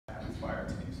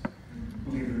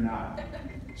not.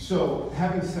 So,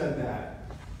 having said that,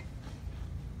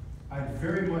 I'd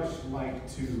very much like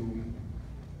to,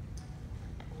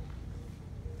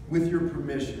 with your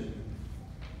permission,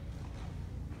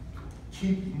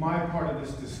 keep my part of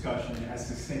this discussion as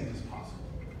succinct as possible.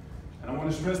 And I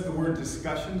want to stress the word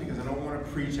discussion because I don't want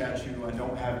to preach at you. I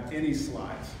don't have any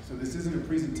slides. So this isn't a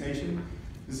presentation.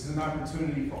 This is an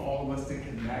opportunity for all of us to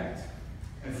connect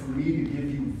and for me to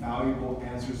give you valuable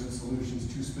answers and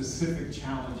solutions to specific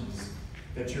challenges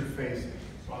that you're facing.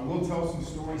 So I will tell some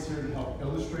stories here to help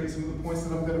illustrate some of the points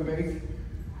that I'm going to make,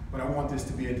 but I want this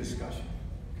to be a discussion.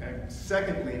 Okay?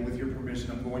 Secondly, with your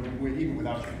permission, I'm going to, even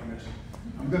without your permission,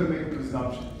 I'm going to make a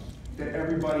presumption that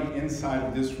everybody inside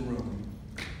of this room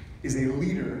is a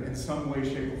leader in some way,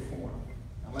 shape, or form.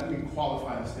 Now let me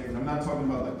qualify the statement. I'm not talking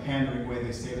about the pandering way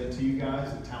they say that to you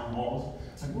guys at town halls.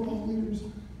 It's like, we're all leaders.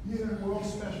 Yeah, we're all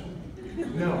special.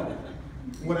 No.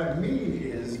 What I mean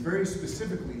is, very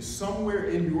specifically, somewhere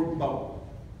in your bubble,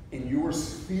 in your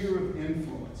sphere of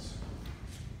influence,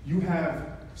 you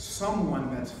have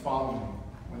someone that's following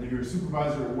you. Whether you're a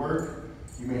supervisor at work,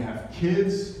 you may have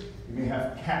kids, you may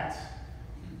have cats.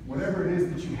 Whatever it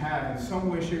is that you have, in some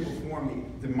way, shape, or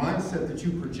form, the mindset that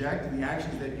you project and the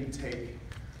actions that you take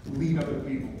lead other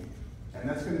people. And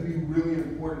that's going to be really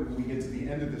important when we get to the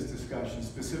end of this discussion,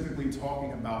 specifically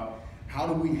talking about how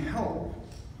do we help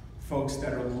folks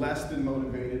that are less than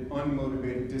motivated,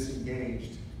 unmotivated,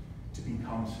 disengaged to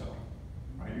become so.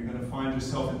 Right? You're going to find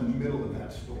yourself in the middle of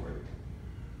that story.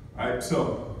 All right,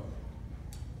 so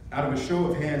out of a show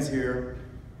of hands here,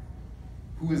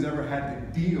 who has ever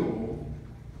had to deal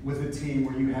with a team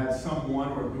where you had someone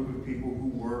or a group of people who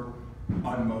were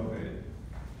unmotivated?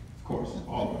 Of course,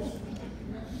 all of us,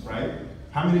 right?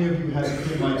 How many of you had a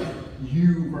thing like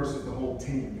you versus the whole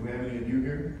team? Do we have any of you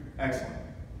here? Excellent.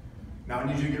 Now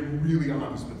I need you to get really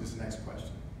honest with this next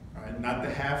question, all right? Not the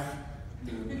half,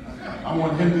 I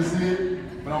want him to see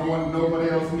it, but I want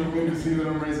nobody else in the room to see that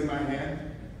I'm raising my hand.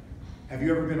 Have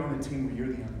you ever been on a team where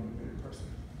you're the unmotivated person?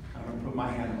 I'm gonna put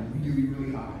my hand really,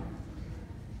 really high,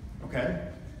 okay?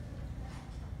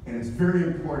 And it's very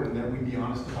important that we be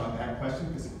honest about that question,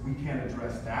 because if we can't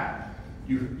address that,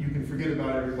 you can forget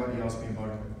about everybody else being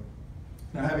motivated.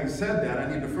 Now, having said that,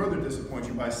 I need to further disappoint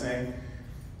you by saying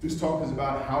this talk is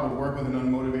about how to work with an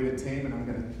unmotivated team, and I'm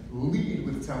going to lead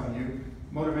with telling you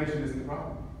motivation isn't the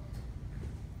problem.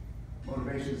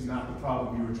 Motivation is not the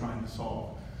problem you were trying to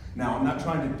solve. Now, I'm not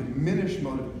trying to diminish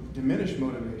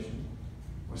motivation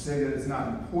or say that it's not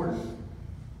important,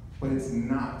 but it's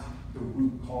not the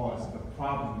root cause of the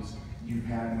problems you've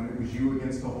had when it was you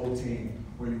against the whole team,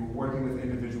 where you were working with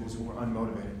individuals who were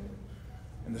unmotivated.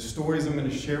 And the stories I'm going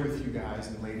to share with you guys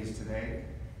and ladies today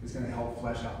is going to help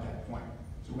flesh out that point.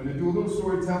 So we're going to do a little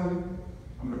storytelling.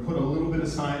 I'm going to put a little bit of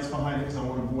science behind it because I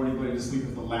want to bore anybody to sleep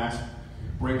with the last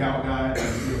breakout guy. I'm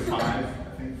going to do a 5.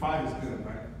 I think 5 is good,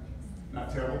 right?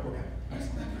 Not terrible? Okay.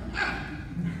 Excellent.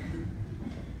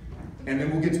 And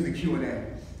then we'll get to the Q&A.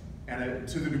 And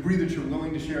to the degree that you're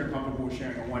willing to share and comfortable with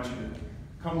sharing, I want you to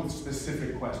come with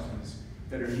specific questions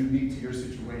that are unique to your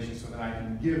situation so that I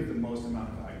can give the most amount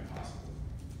of value possible.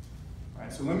 All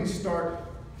right, so let me start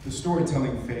the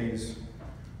storytelling phase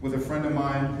with a friend of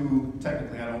mine who,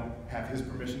 technically, I don't have his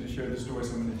permission to share the story,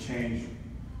 so I'm going to change.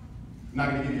 I'm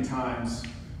not going to give you times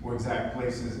or exact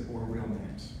places or real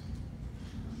names.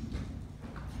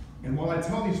 And while I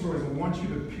tell these stories, I want you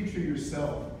to picture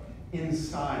yourself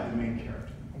inside the main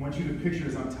character. I want you to picture,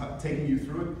 as I'm taking you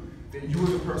through it, that you're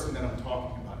the person that I'm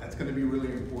talking about. That's going to be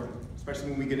really important, especially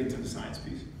when we get into the science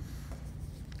piece.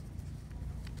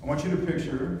 I want you to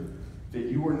picture that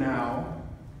you are now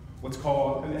what's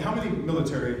called, how many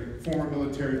military, former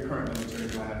military, current military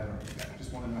do I have in the room? I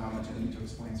just want to know how much I need to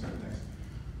explain certain things.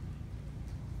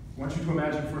 I want you to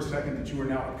imagine for a second that you are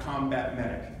now a combat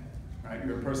medic, right?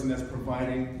 You're a person that's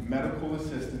providing medical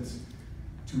assistance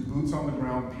to boots on the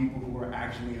ground people who are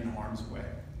actually in harm's way.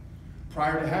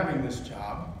 Prior to having this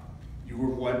job, you were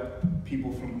what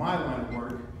people from my line of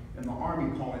work in the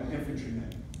Army call an infantryman.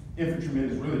 Infantryman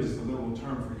is really just a literal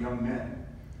term for young men,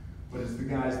 but it's the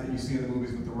guys that you see in the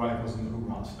movies with the rifles and the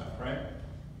hoorah stuff, right?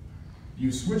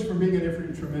 You switch from being an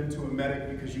infantryman to a medic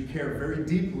because you care very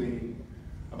deeply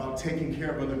about taking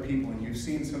care of other people, and you've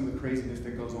seen some of the craziness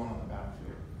that goes on the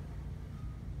battlefield.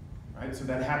 Right? So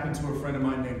that happened to a friend of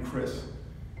mine named Chris.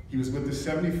 He was with the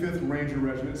 75th Ranger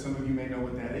Regiment. Some of you may know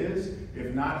what that is.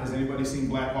 If not, has anybody seen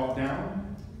Black Hawk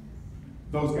Down?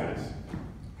 Those guys,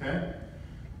 okay?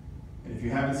 And if you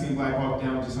haven't seen Black Hawk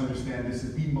Down, just understand this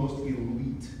is the most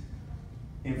elite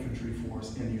infantry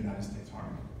force in the United States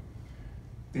Army.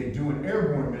 They do an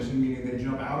airborne mission, meaning they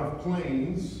jump out of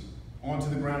planes onto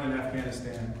the ground in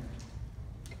Afghanistan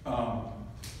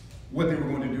What they were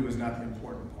going to do is not the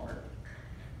important part.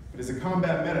 But as a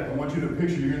combat medic, I want you to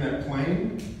picture you're in that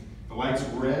plane, the light's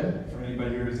red, for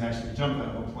anybody here who's actually jumped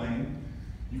out of a plane.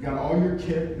 You've got all your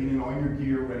kit, meaning all your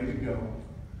gear ready to go.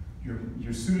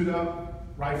 You're suited up,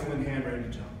 rifle in hand, ready to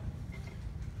jump.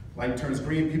 Light turns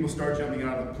green, people start jumping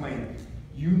out of the plane.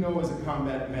 You know as a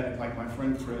combat medic, like my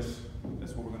friend Chris,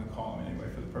 that's what we're going to call him anyway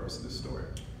for the purpose of this story.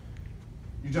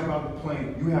 You jump out of the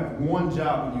plane, you have one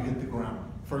job when you hit the ground.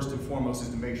 First and foremost is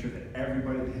to make sure that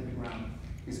everybody that hit the ground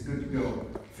is good to go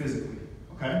physically,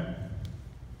 okay?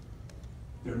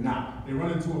 They're not. They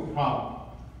run into a problem.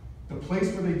 The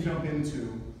place where they jump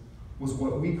into was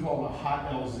what we call a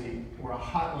hot LZ, or a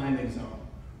hot landing zone.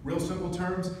 Real simple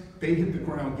terms, they hit the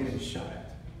ground getting shot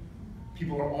at.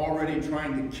 People are already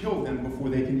trying to kill them before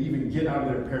they can even get out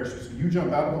of their parachute. So you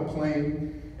jump out of a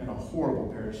plane in a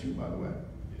horrible parachute, by the way,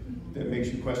 that makes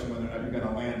you question whether or not you're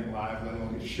gonna land alive, let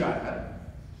alone get shot at.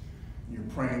 You're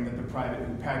praying that the private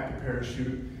who packed the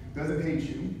parachute doesn't hate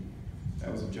you.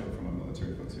 That was a joke from my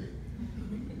military folks here.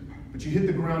 But you hit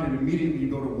the ground and immediately you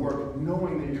go to work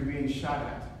knowing that you're being shot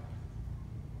at.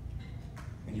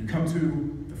 And you come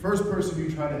to the first person you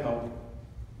try to help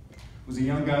was a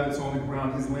young guy that's on the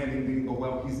ground. His landing didn't go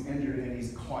well. He's injured and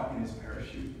he's caught in his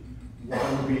parachute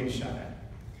while we're being shot at.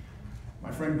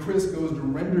 My friend Chris goes to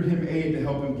render him aid to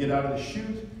help him get out of the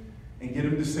chute and get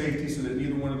him to safety so that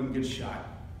neither one of them gets shot.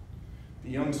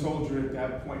 The young soldier at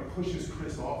that point pushes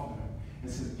Chris off of him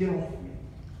and says, "Get off me.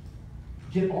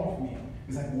 Get off me."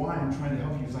 He's like, "Why? I'm trying to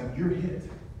help you." He's like, "You're hit."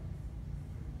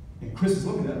 And Chris is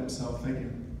looking at himself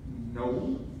thinking,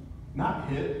 "No, not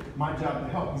hit. My job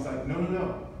to help." He's like,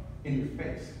 "No, in your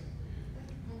face."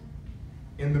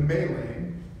 In the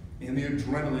melee, in the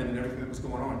adrenaline and everything that was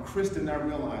going on, Chris did not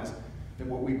realize that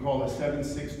what we call a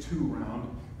 7.62 round,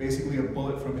 basically a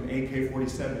bullet from an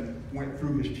AK-47, went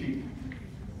through his cheek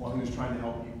while he was trying to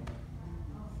help you.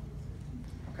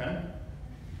 Okay?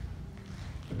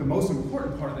 But the most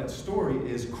important part of that story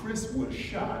is Chris was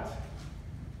shot,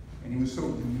 and he was so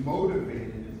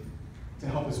motivated to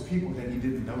help his people that he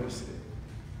didn't notice it.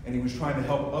 And he was trying to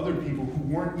help other people who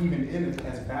weren't even in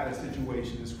as bad a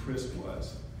situation as Chris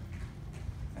was.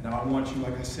 And now I want you,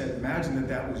 like I said, imagine that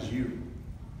that was you.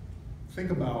 Think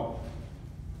about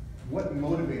what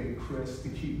motivated Chris to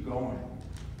keep going.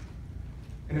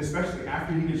 And especially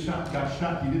after he got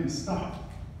shot, he didn't stop.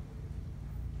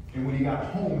 And when he got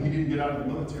home, he didn't get out of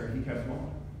the military, he kept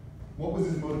going. What was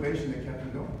his motivation that kept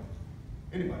him going?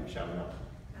 Anybody, shout it out.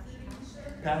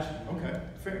 Passion, okay,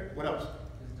 fair. What else?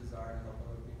 His desire to help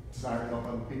other people. Desire to help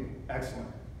other people,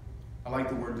 excellent. I like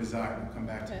the word desire, we'll come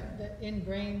back to that. The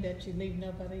ingrained that you leave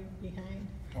nobody behind.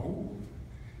 Oh,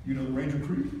 you know the Ranger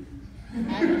Creek?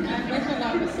 I work a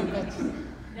lot with some folks.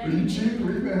 Are you cheap,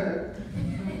 leave ahead?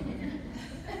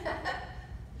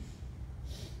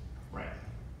 Right.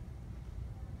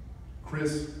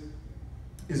 Chris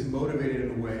is motivated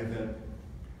in a way that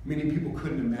many people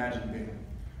couldn't imagine being.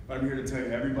 But I'm here to tell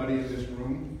you, everybody in this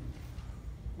room,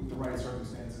 with the right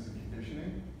circumstances and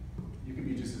conditioning, you can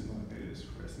be just as motivated as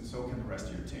Chris, and so can the rest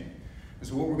of your team. And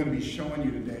so what we're going to be showing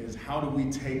you today is how do we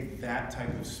take that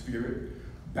type of spirit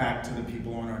back to the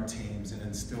people on our teams and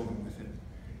instill them with it.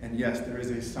 And yes, there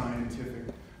is a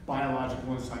scientific,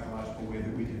 biological, and psychological way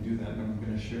that we can do that, and I'm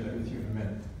going to share that with you in a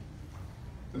minute.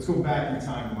 Let's go back in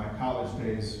time to my college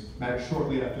days, back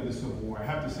shortly after the Civil War. I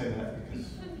have to say that because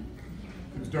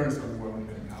it was during the Civil War when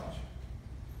we were in college.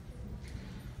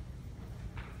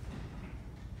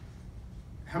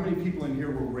 How many people in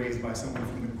here were raised by someone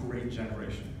from the Great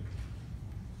Generation?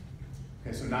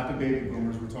 Okay, so not the baby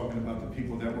boomers, we're talking about the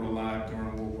people that were alive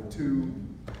during World War II.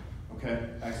 Okay,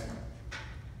 excellent.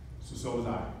 So was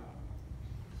I.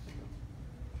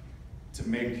 To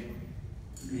make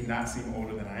me not seem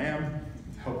older than I am,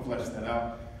 to help flesh that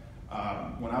out,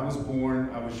 when I was born,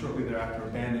 I was shortly thereafter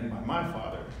abandoned by my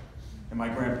father, and my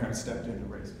grandparents stepped in to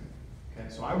raise me. Okay,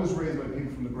 so I was raised by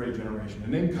people from the Great Generation.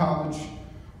 And in college,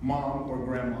 mom or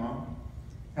grandma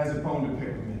has a bone to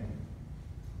pick with me.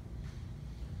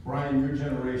 Brian, your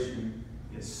generation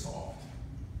is soft.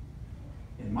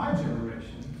 In my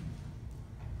generation,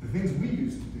 the things we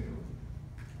used to do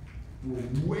were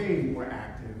way more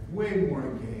active, way more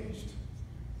engaged,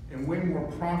 and way more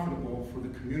profitable for the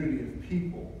community of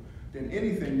people than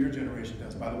anything your generation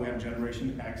does. By the way, I'm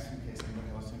Generation X, in case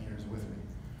anybody else in here is with me.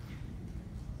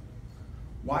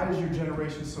 Why is your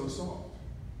generation so soft?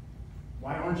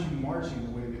 Why aren't you marching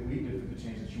the way that we did for the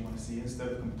change that you want to see instead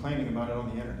of complaining about it on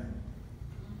the internet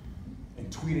and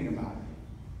tweeting about it?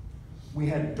 We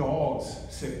had dogs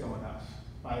sick on us.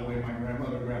 By the way, my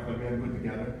grandmother and grandfather we had put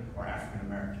together are African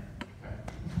American.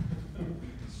 Okay?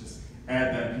 It's just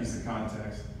add that piece of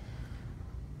context.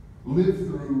 Lived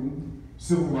through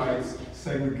civil rights,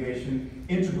 segregation,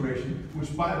 integration,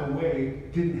 which, by the way,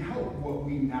 didn't help what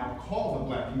we now call the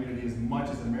black community as much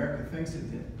as America thinks it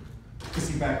did. Because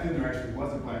see, back then there actually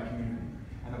was a black community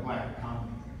and a black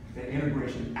economy that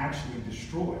integration actually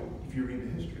destroyed, if you read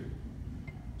the history.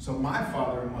 So my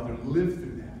father and mother lived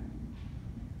through that.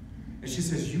 And she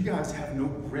says, you guys have no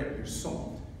grit, you're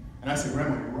soft. And I said,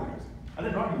 Grandma, you're right. I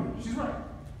didn't argue with her, she's right.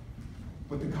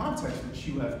 But the context that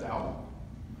she left out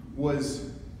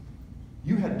was,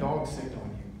 you had dogs sick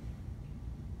on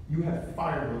you. You had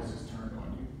fire hoses turned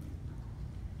on you.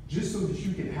 Just so that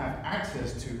you could have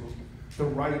access to the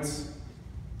rights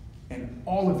and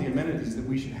all of the amenities that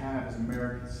we should have as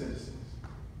American citizens,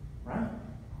 right?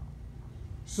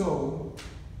 So,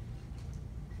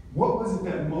 what was it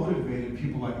that motivated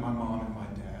people like my mom and my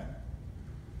dad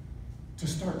to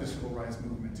start the civil rights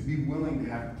movement, to be willing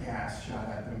to have gas shot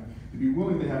at them, to be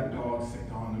willing to have dogs sick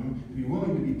on them, to be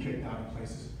willing to be kicked out of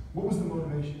places? What was the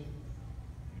motivation?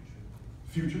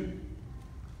 Future?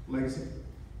 Legacy?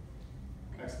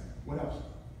 Excellent. What else?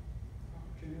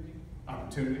 Opportunity.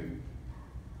 Opportunity?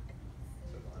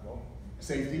 Survival.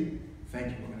 Safety? Thank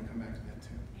you, we're going to come back to that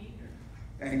too.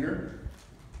 Anger?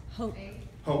 Hope.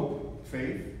 Hope?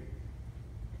 Faith?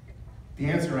 The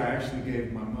answer I actually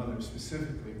gave my mother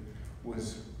specifically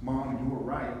was, Mom, you were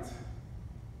right.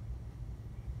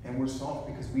 And we're soft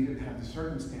because we didn't have the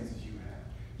circumstances you had.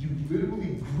 You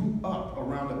literally grew up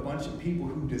around a bunch of people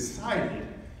who decided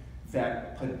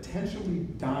that potentially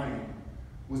dying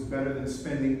was better than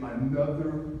spending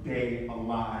another day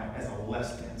alive as a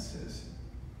less than citizen.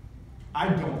 I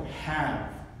don't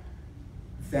have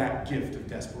that gift of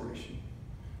desperation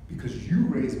because you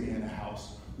raised me in a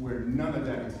house where none of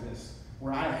that exists,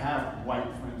 where I have white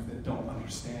friends that don't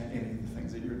understand any of the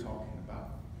things that you're talking about.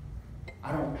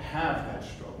 I don't have that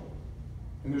struggle.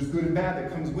 And there's good and bad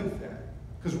that comes with that.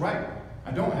 Because right,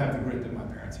 I don't have the grit that my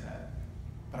parents had,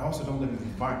 but I also don't live in the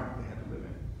environment they had to live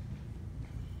in.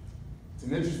 It's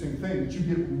an interesting thing that you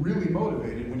get really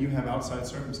motivated when you have outside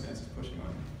circumstances pushing on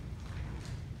you.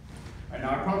 All right,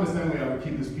 now I promised Emily I would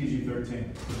keep this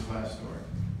PG-13 for this last story.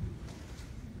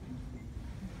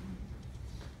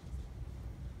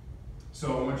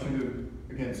 So I want you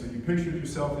to, again, so you pictured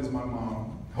yourself as my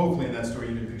mom. Hopefully in that story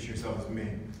you didn't picture yourself as me.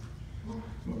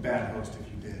 I'm a bad host if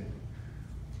you did.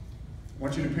 I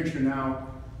want you to picture now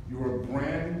you're a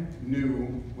brand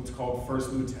new, what's called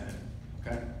first lieutenant,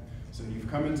 okay? So you've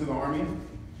come into the Army,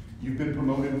 you've been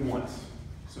promoted once.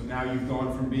 So now you've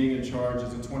gone from being in charge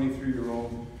as a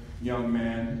 23-year-old young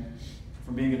man,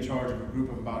 from being in charge of a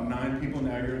group of about 9 people,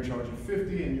 now you're in charge of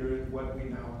 50, and you're in what we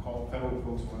now call, federal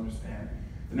folks will understand,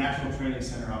 the National Training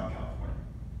Center out in California.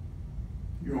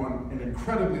 You're on an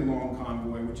incredibly long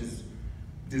convoy, which is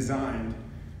designed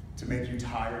to make you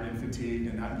tired and fatigued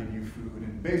and not give you food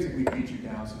and basically beat you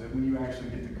down so that when you actually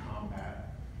get to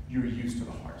combat, you're used to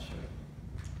the hardship.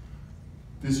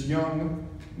 This young,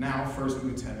 now first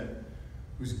lieutenant,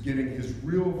 who's getting his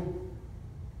real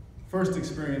first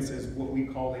experience as what we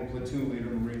call a platoon leader,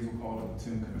 Marines will call it a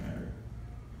platoon commander,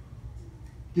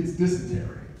 gets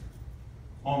dysentery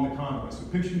on the convoy. So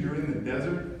picture you're in the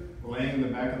desert, laying in the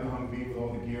back of the Humvee with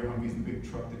all the gear. Humvee's the big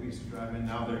truck that we used to drive in.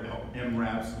 Now they're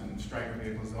MRAPs and striker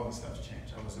vehicles. All the stuff's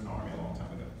changed. I was in the Army a long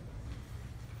time ago.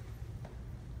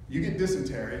 You get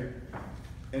dysentery,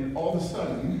 and all of a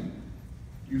sudden,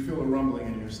 you feel a rumbling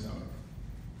in your stomach.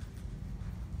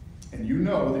 And you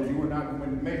know that you are not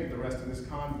going to make the rest of this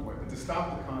convoy. But to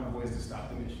stop the convoy is to stop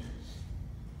the mission.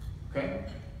 Okay?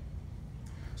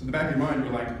 So in the back of your mind,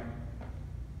 you're like,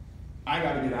 I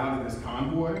got to get out of this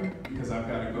convoy because I've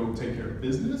got to go take care of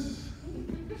business.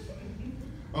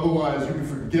 Otherwise, you can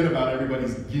forget about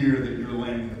everybody's gear that you're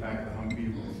laying in the back of the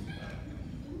Humvee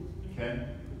with. Okay?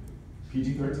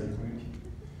 PG-13.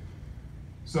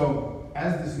 So,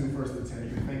 as this new first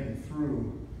lieutenant, you're thinking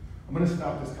through, I'm going to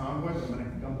stop this convoy, but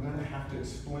I'm going to have to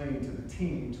explain to the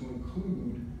team, to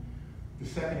include the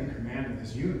second in command of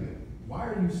this unit, why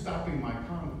are you stopping my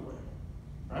convoy?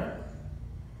 Right?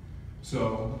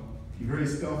 So, you very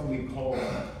stealthily call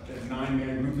that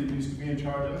 9-man group that you used to be in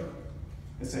charge of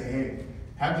and say, hey,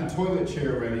 have the toilet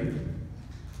chair ready.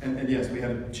 And yes, we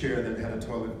had a chair that had a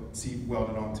toilet seat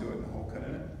welded onto it and a hole cut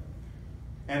in it.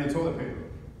 And the toilet paper.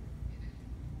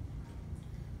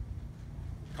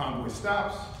 Convoy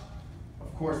stops.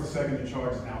 Of course, the second in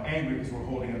charge is now angry because we're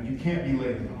holding up. You can't be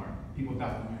late in the Army. People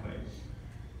die when you're late.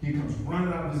 He comes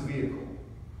running out of his vehicle.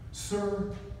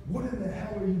 Sir, what in the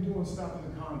hell are you doing stopping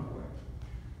the convoy?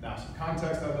 Now, some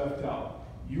context I left out.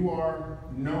 You are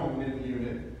known in the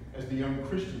unit as the young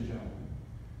Christian gentleman.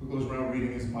 who goes around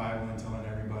reading his Bible and telling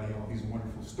everybody all these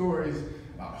wonderful stories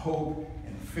about hope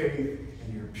and faith,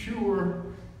 and you're pure,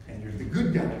 and you're the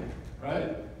good guy,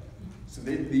 right? So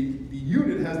the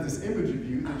unit has this image of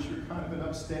you that you're kind of an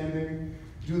upstanding,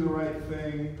 do the right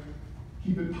thing,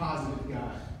 keep it positive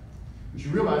guy. But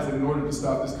you realize that in order to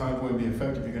stop this convoy and be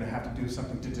effective, you're going to have to do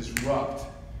something to disrupt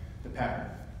the pattern.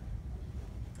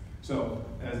 So,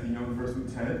 as the young first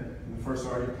lieutenant, when the first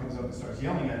sergeant comes up and starts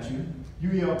yelling at you, you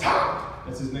yell, "Top!"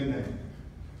 That's his nickname.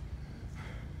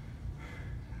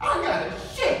 I got a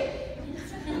shit!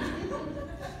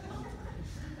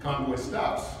 Convoy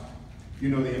stops. You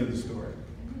know the end of the story.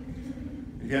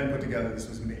 If you hadn't put together, this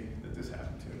was me that this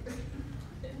happened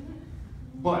to.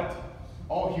 But,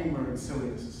 all humor and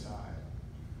silliness aside,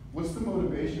 what's the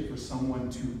motivation for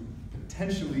someone to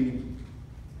potentially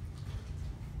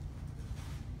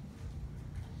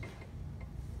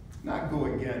not go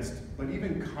against, but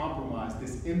even compromise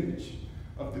this image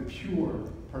of the pure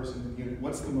person in the unit?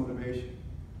 What's the motivation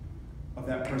of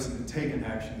that person to take an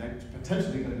action that's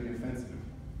potentially going to be offensive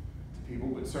to people,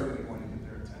 but certainly going to get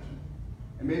their attention?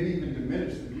 And maybe even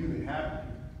diminish the view they have of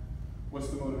you. What's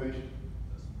the motivation?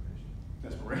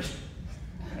 Desperation.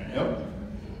 Yep.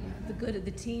 The good of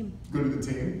the team. Good of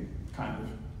the team, kind of.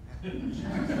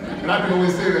 And I can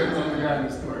always say that because I'm the guy in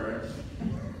the story, right?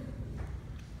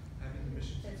 Having the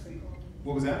mission succeed.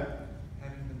 What was that?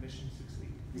 Having the mission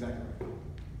succeed. Exactly right.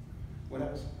 What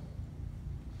else?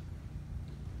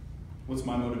 What's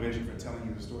my motivation for telling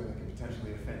you a story that could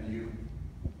potentially offend you?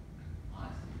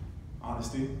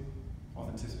 Honesty.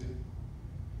 Authenticity.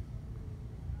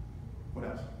 What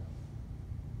else?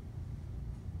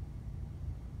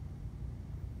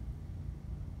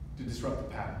 To disrupt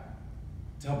the pattern.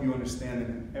 To help you understand that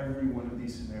in every one of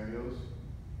these scenarios,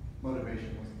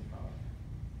 motivation wasn't the problem.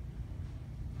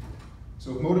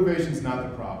 So if motivation is not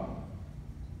the problem,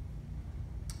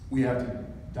 we have to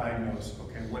diagnose,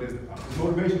 okay, what is the problem? Because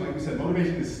motivation, like we said,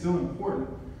 motivation is still important.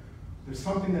 There's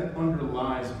something that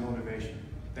underlies motivation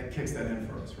that kicks that in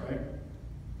for us, right?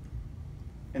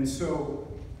 And so,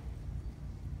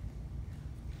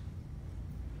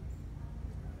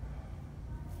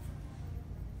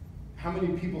 how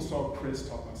many people saw Chris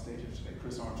talk on stage yesterday,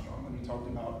 Chris Armstrong, when he talked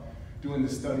about doing the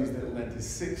studies that led to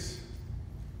 6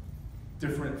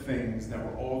 different things that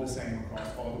were all the same across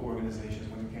all the organizations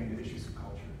when it came to issues of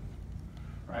culture,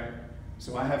 right?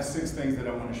 So I have 6 things that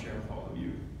I want to share with all of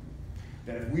you.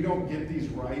 That if we don't get these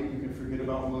right, you can forget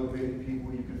about motivating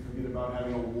people, you can forget about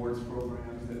having awards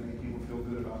programs that make people feel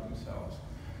good about themselves.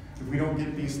 If we don't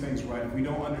get these things right, if we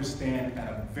don't understand at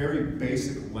a very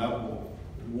basic level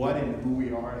what and who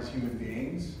we are as human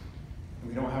beings, and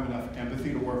we don't have enough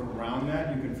empathy to work around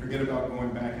that, you can forget about going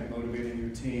back and motivating your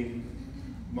team,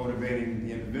 motivating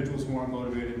the individuals who aren't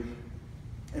motivated,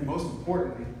 and most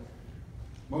importantly,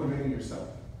 motivating yourself.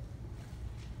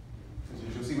 Because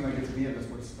as you'll see when I get to the end, that's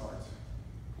where it starts.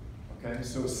 Okay,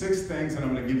 so 6 things, and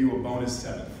I'm going to give you a bonus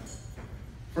 7th.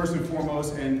 First and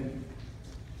foremost, and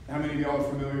how many of y'all are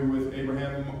familiar with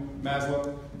Abraham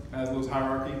Maslow, Maslow's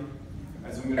hierarchy?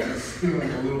 As I'm going to be stealing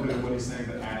a little bit of what he's saying,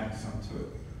 but adding some to it.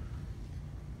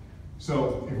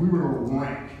 So if we were to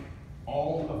rank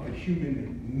all of the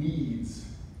human needs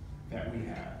that we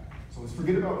have, so let's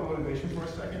forget about motivation for a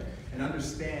second and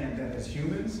understand that as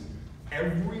humans,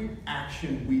 every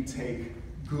action we take,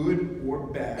 good or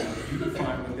bad, if you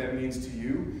define what that means to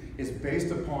you, is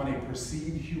based upon a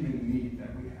perceived human need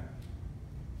that we have.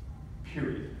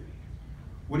 Period.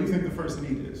 What do you think the first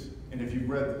need is? And if you've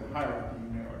read the hierarchy,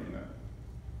 you may already know.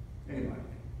 Anybody?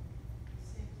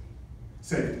 Safety.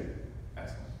 Safety.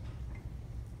 Excellent.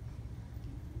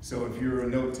 So if you're a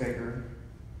note taker,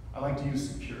 I like to use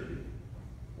security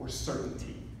or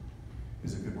certainty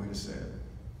is a good way to say it.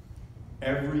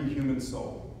 Every human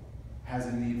soul has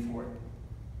a need for it,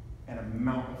 an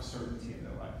amount of certainty in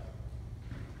their life.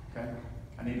 Okay?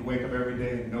 I need to wake up every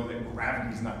day and know that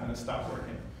gravity's not going to stop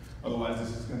working. Otherwise,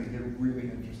 this is going to get really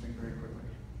interesting very quickly.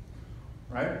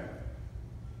 Right?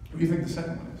 What do you think the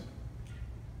second one is?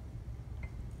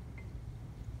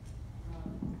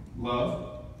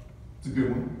 Love. It's a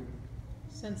good one.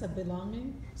 Sense of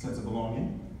belonging. Sense of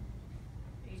belonging.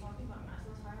 Are you talking about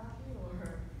Maslow's hierarchy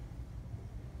or?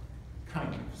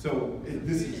 Kind of. So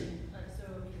this is So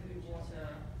food, water.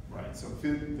 right. So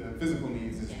the physical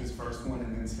needs is his first one,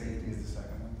 and then safety is the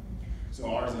second one. So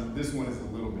ours is this one is a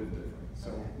little bit different.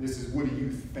 So this is what do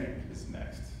you think is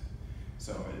next?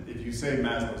 So if you say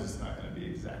Maslow's, it's not going to be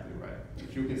exactly right,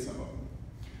 but you'll get some of them.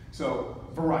 So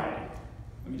variety.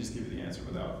 Let me just give you the answer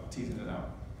without teasing it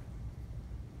out.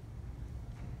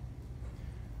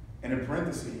 And in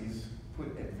parentheses, put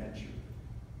adventure.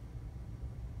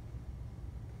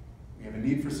 We have a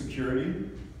need for security,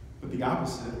 but the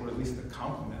opposite, or at least the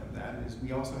complement of that, is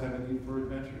we also have a need for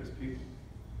adventurous people.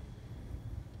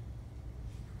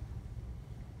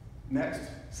 Next,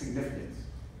 significance.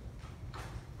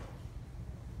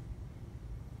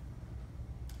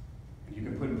 And you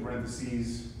can put in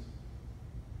parentheses,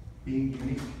 being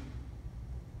unique.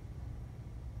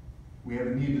 We have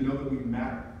a need to know that we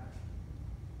matter.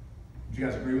 Do you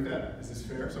guys agree with that? Is this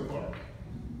fair so far?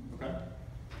 Okay.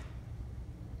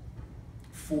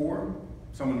 4,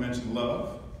 someone mentioned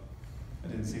love. I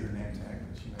didn't see her name tag,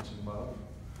 but she mentioned love.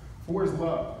 4 is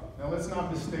love. Now let's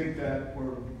not mistake that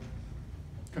or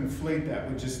conflate that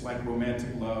with just like romantic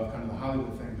love, kind of the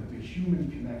Hollywood thing, but the human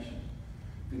connection.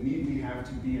 The need we have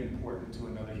to be important to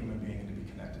another human being and to be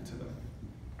connected to them.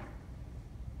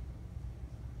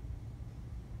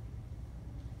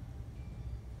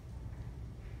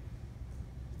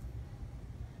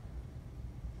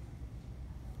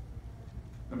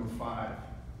 Number 5.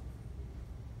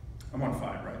 I'm on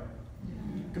 5, right?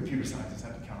 Computer scientists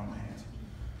have to count on my hands.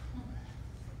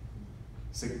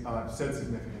 Said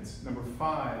significance. Number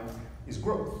 5 is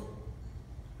growth.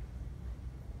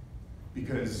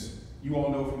 Because you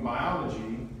all know from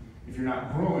biology, if you're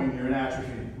not growing, you're in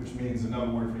atrophy, which means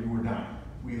another word for you, we're dying.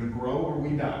 We either grow or we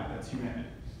die. That's humanity.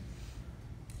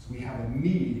 So we have a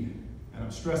need, and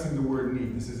I'm stressing the word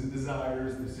need. This isn't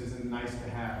desires, this isn't nice to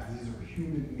have. These are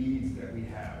human needs that we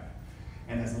have.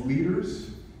 And as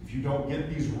leaders, if you don't get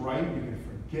these right, you can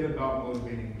forget about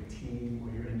motivating your team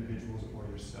or your individuals or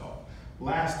yourself.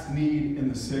 Last need in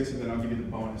the 6, and then I'll give you the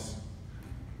bonus,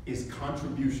 is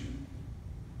contribution.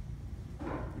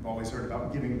 You've always heard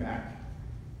about giving back.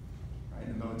 Right?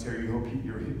 In the military, you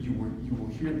will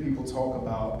hear people talk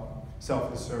about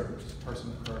selfless service,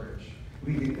 personal courage,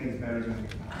 leaving things better than we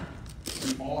found.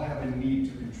 We all have a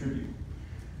need to contribute.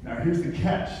 Now here's the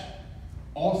catch.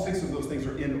 All 6 of those things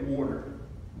are in order.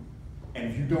 And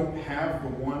if you don't have the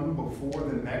one before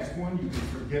the next one, you can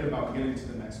forget about getting to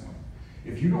the next one.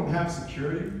 If you don't have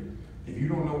security, if you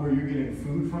don't know where you're getting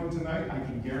food from tonight, I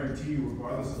can guarantee you,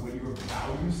 regardless of what your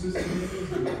value system is,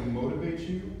 what motivates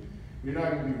you, you're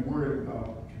not going to be worried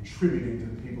about contributing to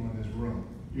the people in this room.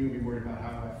 You're going to be worried about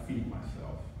how do I feed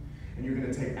myself. And you're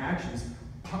going to take actions,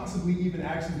 possibly even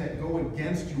actions that go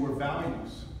against your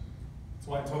values. That's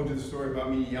why I told you the story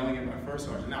about me yelling at my first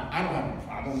sergeant. Now, I don't have a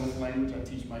problem with language. I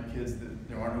teach my kids that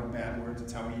there are no bad words.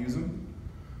 It's how we use them.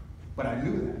 But I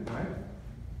knew that, right?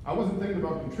 I wasn't thinking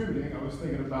about contributing. I was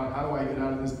thinking about how do I get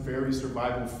out of this very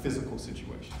survival physical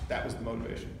situation. That was the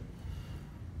motivation.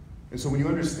 And so when you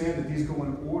understand that these go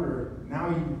in order, now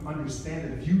you understand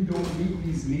that if you don't meet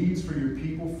these needs for your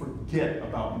people, forget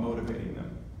about motivating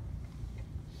them.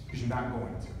 Because you're not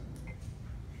going to.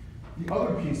 The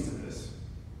other piece to this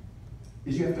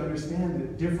is you have to understand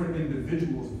that different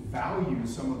individuals value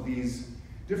some of these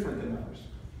different than others.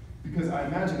 Because I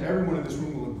imagine everyone in this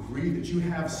room will agree that you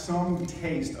have some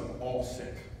taste of all 6.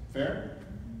 Fair?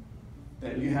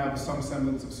 That you have some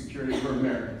semblance of security. We're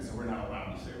Americans, so we're not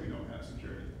allowed to say we don't have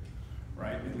security.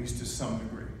 Right? At least to some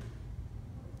degree.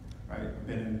 Right? I've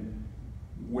been in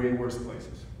way worse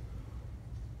places.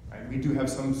 Right? We do have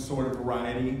some sort of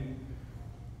variety.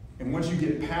 And once you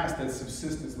get past that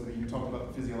subsistence living, you talk about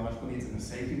the physiological needs and the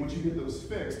safety, once you get those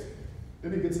fixed,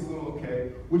 then it gets a little,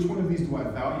 okay, which one of these do I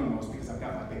value most because I've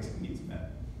got my basic needs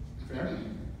met? Fair?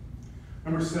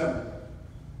 Number 7,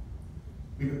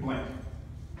 leave it blank.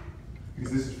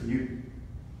 Because this is for you.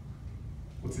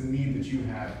 What's a need that you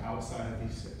have outside of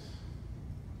these 6?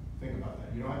 Think about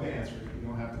that. You don't have to answer it. You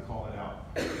don't have to call it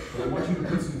out. But I want you to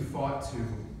put some thought to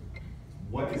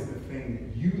what is the thing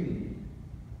that you need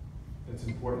that's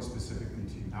important specifically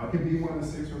to you. Now, it can be one of the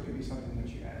 6 or it can be something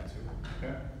that you add to it,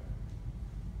 okay?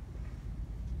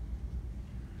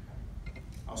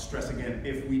 I'll stress again,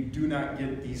 if we do not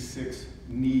get these 6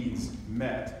 needs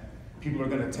met, people are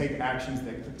going to take actions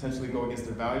that potentially go against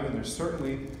their value, and they're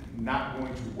certainly not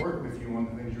going to work with you on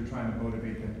the things you're trying to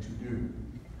motivate them to do.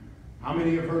 How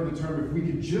many have heard the term, if we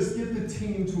could just get the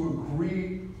team to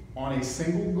agree on a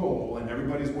single goal, and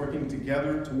everybody's working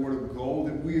together toward a goal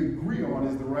that we agree on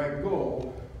is the right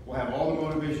goal, we'll have all the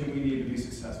motivation we need to be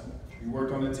successful. You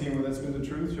worked on a team where that's been the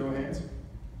truth? Show of hands.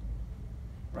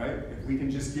 Right? If we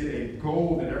can just get a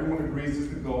goal that everyone agrees is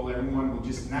the goal, everyone will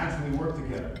just naturally work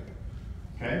together.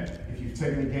 Okay? If you've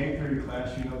taken a game theory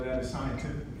class, you know that is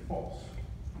scientifically false.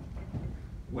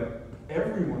 What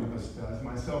every one of us does,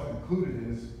 myself included,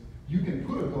 is you can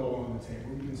put a goal on the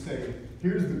table. You can say,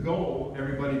 here's the goal,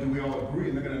 everybody, do we all agree?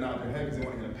 And they're going to nod their head because they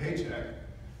want to get a paycheck,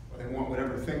 or they want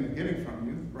whatever thing they're getting from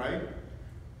you, right?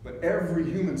 But every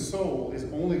human soul is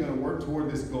only going to work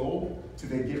toward this goal till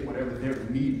they get whatever their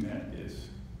need met is.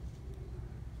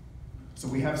 So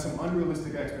we have some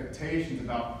unrealistic expectations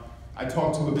about, I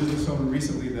talked to a business owner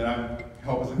recently that I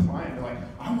help as a client. They're like,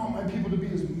 I want my people to be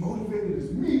as motivated as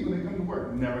me when they come to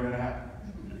work. Never gonna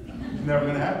happen. Never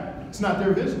gonna happen. It's not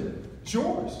their vision, it's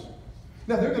yours.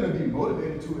 Now they're gonna be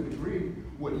motivated to a degree.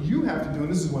 What you have to do,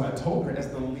 and this is what I told her, as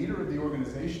the leader of the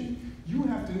organization, you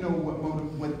have to know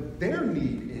what their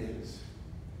need is.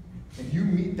 And you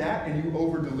meet that and you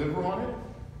over-deliver on it,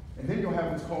 and then you'll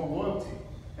have what's called loyalty,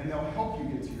 and they'll help you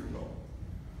get to your goal.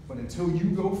 But until you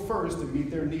go first and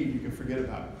meet their need, you can forget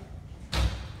about it.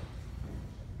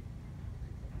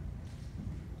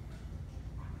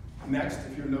 Next,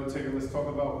 if you're a note taker, let's talk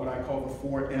about what I call the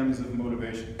 4 M's of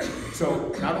motivation.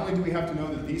 So not only do we have to know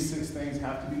that these 6 things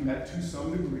have to be met to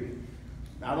some degree,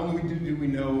 not only do we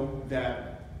know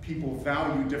that people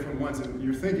value different ones, and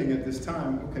you're thinking at this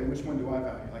time, okay, which one do I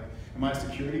value? Like, am I a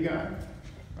security guy?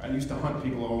 I used to hunt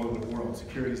people all over the world.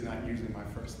 Security is not usually my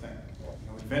first thing.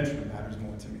 Adventure matters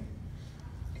more to me,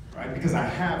 right? Because I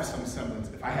have some semblance.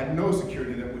 If I had no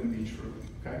security, that wouldn't be true,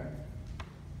 okay?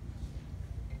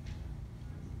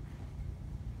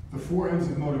 The 4 M's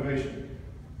of motivation.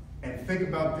 And think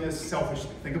about this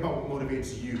selfishly. Think about what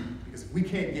motivates you. Because if we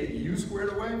can't get you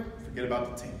squared away, forget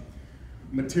about the team.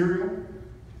 Material,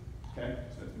 okay,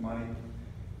 so that's money,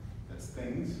 that's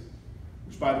things.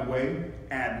 Which, by the way,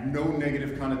 add no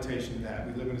negative connotation to that.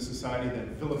 We live in a society that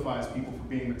vilifies people for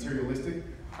being materialistic.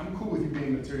 I'm cool with you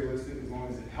being materialistic as long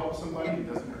as it helps somebody, it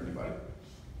doesn't hurt anybody.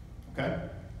 Okay?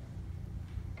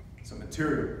 So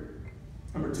material.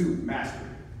 Number 2, mastery.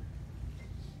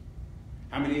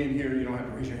 How many in here, you don't have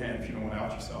to raise your hand if you don't want to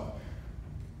out yourself.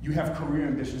 You have career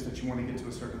ambitions that you want to get to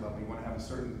a certain level. You want to have a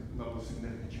certain level of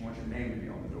significance. You want your name to be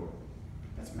on the door.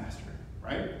 That's mastery,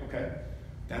 right? Okay?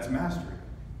 That's mastery.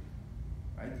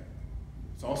 Right?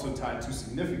 It's also tied to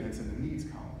significance in the needs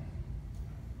column.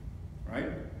 Right?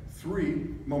 3,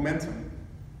 momentum.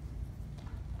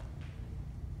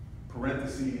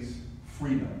 Parentheses,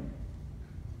 freedom.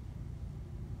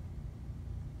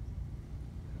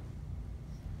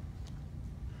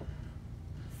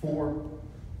 4,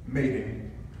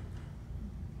 mating.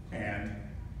 And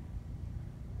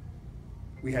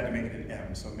we had to make it an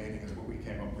M, so mating is what we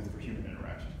came up with for human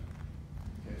interaction.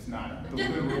 Okay, it's not the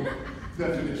literal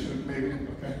definition of mating,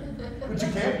 okay? But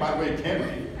you can't, by the way, it can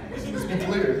be. Let's be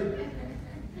clear.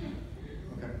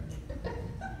 Okay.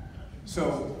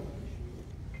 So,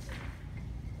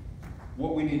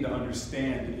 what we need to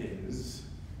understand is,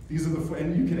 these are the,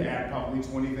 and you can add probably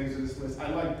 20 things to this list. I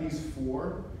like these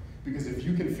 4, because if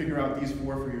you can figure out these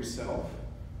 4 for yourself,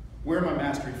 where are my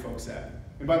mastery folks at?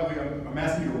 And by the way, I'm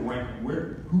asking you to rank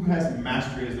them. Who has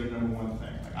mastery as their number 1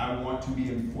 thing? Like, I want to be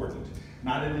important.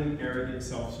 Not in an arrogant,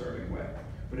 self-serving way,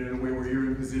 but in a way where you're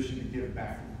in a position to give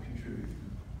back and contribute.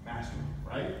 Mastery,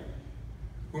 right?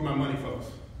 Who are my money folks?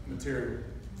 Material.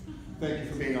 Thank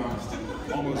you for being honest.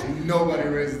 Almost nobody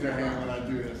raises their hand when I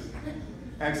do this.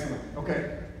 Excellent.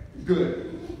 Okay,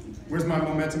 good. Where's my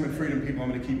momentum and freedom, people? I'm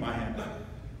going to keep my hand up.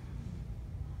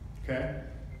 Okay?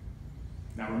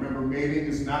 Now remember, mating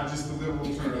is not just a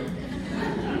literal term,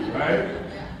 right?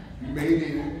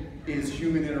 Mating is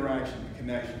human interaction,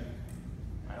 connection.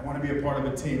 I want to be a part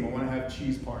of a team. I want to have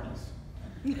cheese parties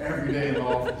every day in the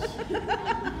office.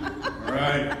 All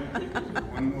right?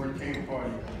 One more cake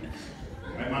party.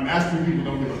 Right? My mastery people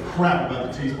don't give a crap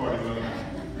about the cheese party.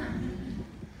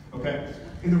 Okay?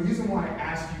 And the reason why I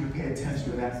ask you to pay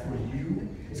attention to that for you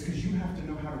is because you have to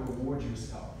know how to reward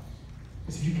yourself.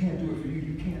 Because if you can't do it for you,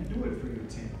 you can't do it for your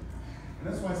team. And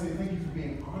that's why I say thank you for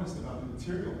being honest about the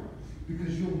material one.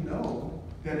 Because you'll know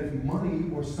that if money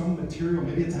or some material,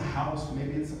 maybe it's a house,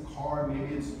 maybe it's a car,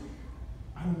 maybe it's,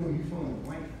 I don't know, you fill in the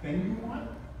blank thing you want,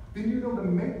 then you know to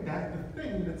make that the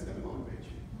thing that's going to motivate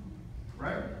you.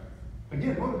 Right?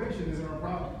 Again, motivation isn't our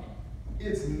problem.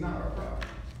 It's not our problem.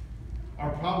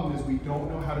 Our problem is we don't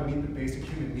know how to meet the basic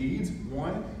human needs,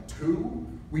 1. 2,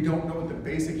 we don't know what the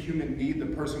basic human need the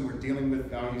person we're dealing with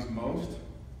values most.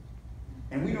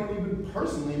 And we don't even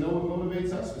personally know what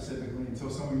motivates us specifically until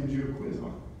someone gives you a quiz on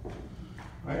it.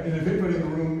 Right? And if anybody in the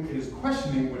room is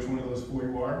questioning which one of those 4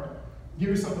 you are, give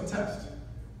yourself a test.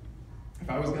 If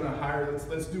I was going to hire,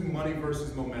 let's do money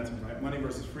versus momentum, right? Money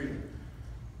versus freedom.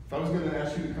 If I was going to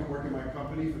ask you to come work in my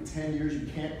company for 10 years, you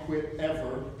can't quit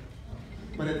ever.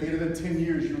 But at the end of the 10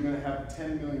 years, you're going to have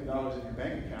 $10 million in your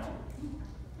bank account,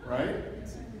 right?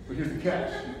 But here's the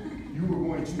catch. You are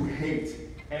going to hate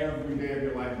every day of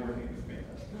your life working with me.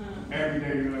 Every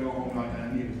day you're going to go home like,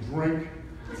 I need a drink.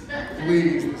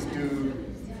 Please, this dude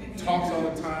talks all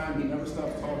the time. He never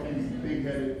stops talking. He's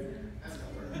big-headed.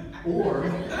 Or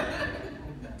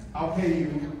I'll pay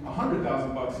you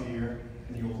 $100,000 a year,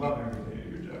 and you'll love every day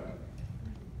of your job.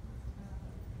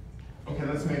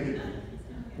 Okay, let's make it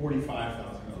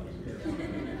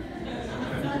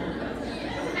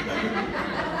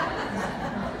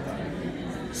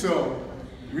 $45,000. So,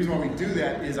 the reason why we do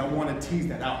that is I want to tease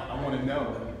that out. I want to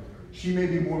know she may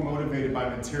be more motivated by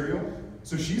material.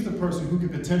 So she's the person who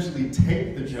could potentially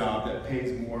take the job that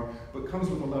pays more, but comes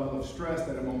with a level of stress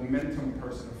that a momentum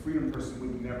person, a freedom person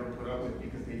would never put up with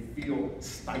because they feel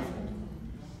stifled.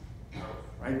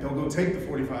 Right? They'll go take the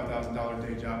 $45,000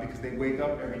 day job because they wake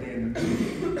up every day and the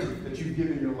meaning that you've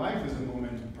given your life as a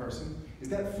momentum person is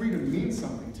that freedom means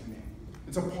something to me.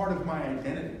 It's a part of my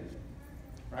identity.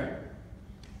 Right?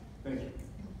 Thank you.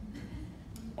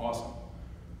 Awesome.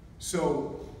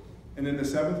 So, and then the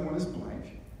seventh one is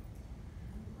blank.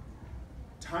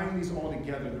 Tying these all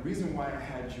together, the reason why I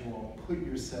had you all put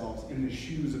yourselves in the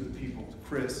shoes of the people,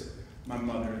 Chris, my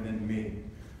mother, and then me,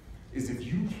 is if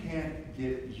you can't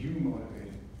get you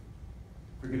motivated,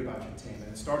 forget about your team.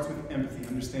 And it starts with empathy,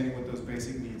 understanding what those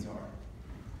basic needs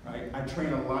are. Right? I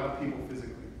train a lot of people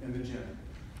physically in the gym.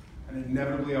 And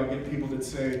inevitably I'll get people that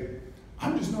say,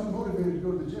 I'm just not motivated to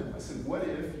go to the gym. I said, what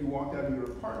if you walked out of your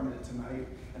apartment tonight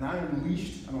and I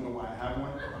unleashed, I don't know why I have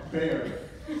one, a bear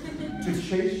to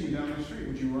chase you down the street?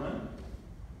 Would you run?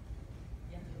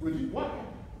 Yeah. Would you, what?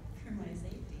 For my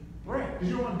safety. Right, because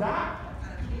you don't want to die.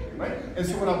 Right? And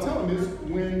so what I'll tell them is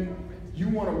when you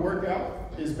want to work out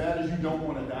as bad as you don't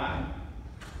want to die,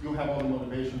 you'll have all the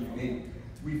motivation you need.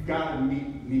 We've got to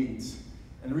meet needs.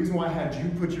 And the reason why I had you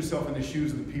put yourself in the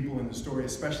shoes of the people in the story,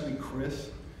 especially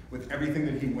Chris, with everything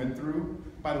that he went through,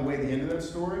 by the way, the end of that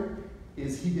story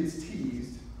is he gets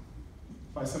teased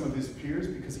by some of his peers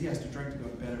because he has to drink to go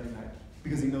to bed every night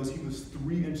because he knows he was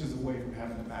 3 inches away from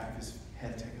having the back of his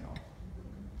head taken off.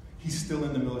 He's still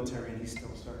in the military and he's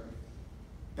still serving.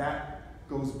 That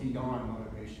goes beyond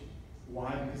motivation.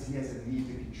 Why? Because he has a need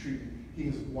to contribute. He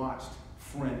has watched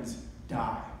friends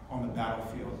die on the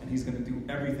battlefield, and he's going to do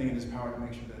everything in his power to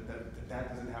make sure that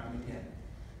doesn't happen again.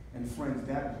 And friends,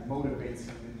 that motivates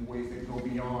him in ways that go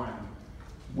beyond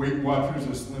Weight Watchers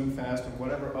or Slim Fast or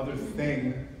whatever other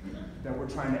thing that we're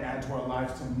trying to add to our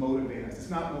lives to motivate us. It's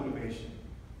not motivation,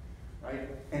 right?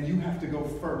 And you have to go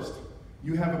first.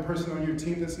 You have a person on your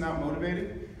team that's not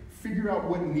motivated, figure out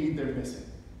what need they're missing.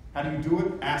 How do you do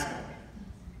it? Ask them.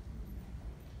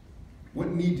 What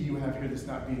need do you have here that's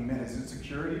not being met? Is it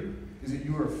security? Is it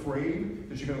you're afraid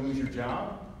that you're going to lose your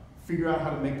job? Figure out how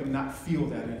to make them not feel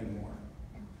that anymore.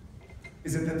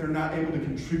 Is it that they're not able to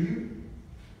contribute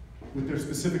with their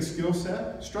specific skill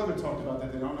set? Strother talked about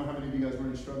that. I don't know how many of you guys were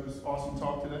in Strother's awesome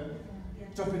talk today.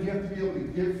 Something you have to be able to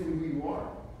give from who you are.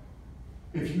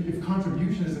 If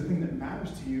contribution is the thing that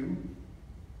matters to you,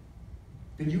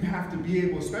 then you have to be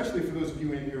able, especially for those of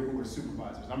you in here who are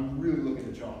supervisors. I'm really looking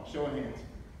at y'all. Show of hands.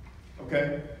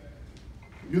 Okay?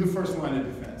 You're the first line of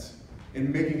defense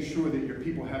in making sure that your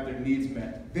people have their needs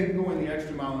met. Then going the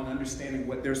extra mile in understanding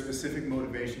what their specific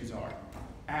motivations are.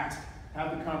 Ask,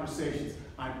 have the conversations.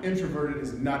 I'm introverted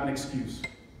is not an excuse.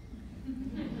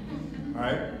 All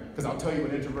right? Because I'll tell you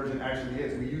what introversion actually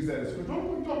is. We use that as,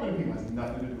 don't talk to people. It has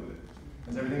nothing to do with it. It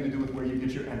has everything to do with where you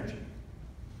get your energy.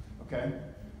 Okay?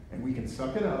 And we can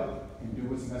suck it up and do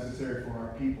what's necessary for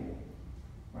our people.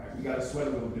 Right? We got to sweat a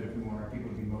little bit if we want our people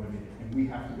to be motivated. And we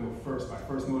have to go first by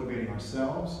first motivating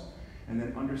ourselves and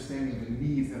then understanding the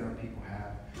needs that our people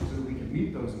have so that we can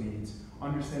meet those needs,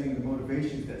 understanding the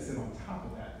motivations that sit on top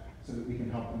of that so that we can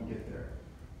help them get there.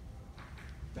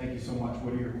 Thank you so much.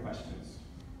 What are your questions?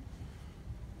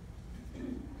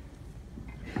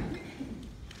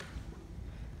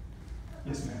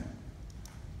 Yes, ma'am.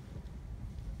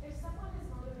 If someone is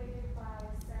motivated by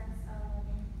a sense of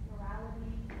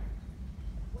morality,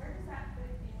 where does that fit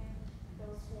in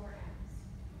those 4 M's?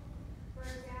 For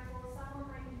example, someone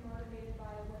might be motivated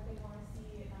by what they want to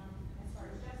see as far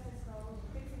as justice goes,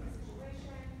 fixing a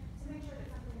situation, to make sure that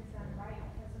something is done right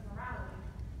because of morality.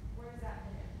 Where does that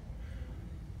fit in?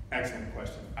 Excellent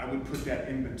question. I would put that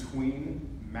in between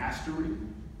mastery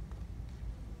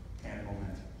and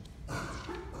momentum.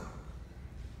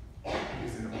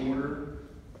 Because in order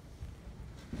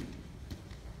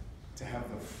to have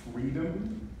the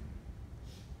freedom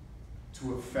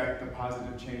to affect the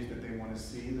positive change that they want to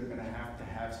see, they're going to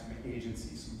have some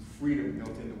agency, some freedom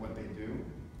built into what they do.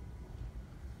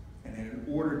 And in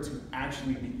order to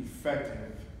actually be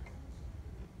effective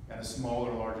at a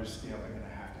smaller or larger scale, they're going to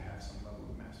have some level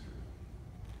of mastery.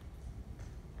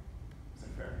 Is that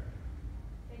fair?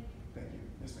 Thank you. Thank you.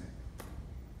 Yes, ma'am.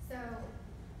 So,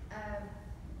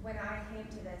 when I came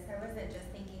to this, I wasn't just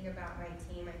thinking about my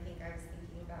team, I think I was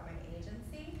thinking about my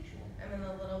agency. Sure. I'm in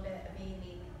a little bit of a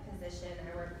unique position. I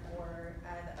work for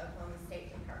the Oklahoma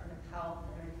State Department of Health,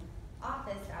 and I'm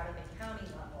officed out of the county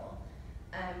level.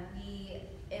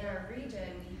 In our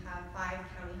region, we have 5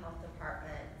 county health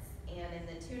departments, and in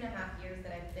the 2.5 years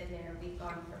that I've been there, we've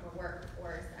gone from a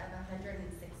workforce of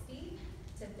 160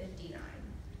 to 59.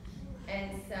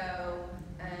 And so,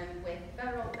 with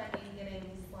federal funding getting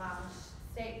slashed,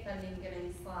 state funding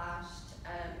getting slashed,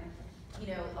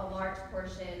 a large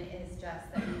portion is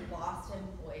just that we've lost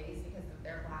employees because of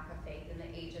their lack of faith in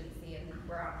the agency, and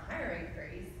we're on hiring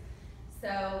freeze.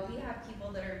 So we have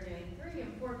people that are doing 3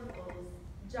 and 4 people's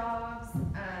jobs,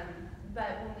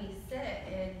 but when we sit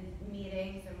in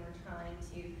meetings and we're trying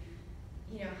to,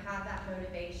 have that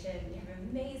motivation, we have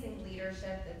amazing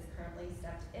leadership that's currently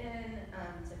stepped in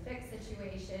to fix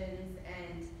situations,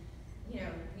 and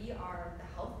we are the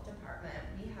health department.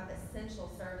 We have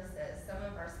essential services. Some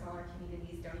of our smaller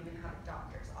communities don't even have a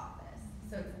doctor's office,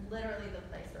 so it's literally the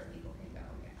place where people can go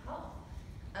and get help,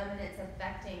 and it's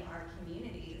affecting our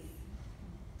communities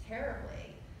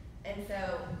terribly. And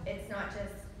so it's not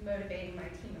just motivating my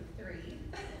team of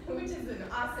 3, which is an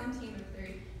awesome team of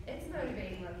 3. It's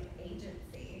motivating like an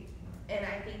agency. And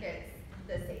I think it's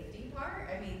the safety part.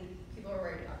 I mean, people are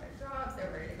worried about their jobs, they're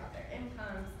worried about their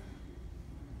incomes.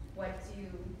 What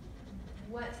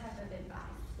type of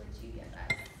advice would you give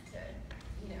us to,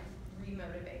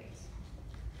 remotivate?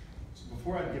 So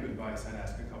before I give advice, I'd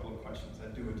ask a couple of questions.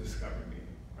 I'd do a discovery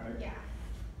meeting, right? Yeah.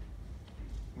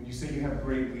 When you say you have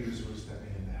great leaders who are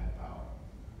stepping in to help out,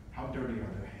 how dirty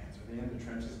are their hands? Are they in the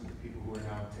trenches with the people who are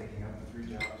now taking up the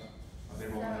 3 jobs? Are they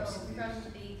rolling up So sleeves?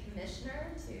 from the commissioner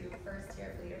to first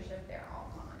year of leadership, they're all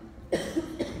gone.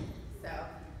 So,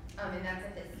 and that's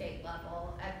at the state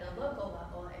level. At the local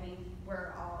level, I mean,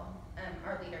 we're all,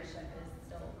 our leadership is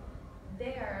still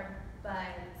there, but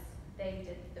they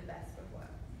did the best with what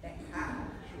they have.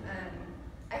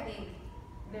 I think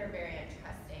they're very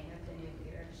untrusting of the new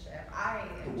leadership. I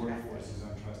am The workforce is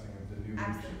trusting. untrusting of the new leadership.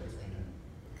 Absolutely.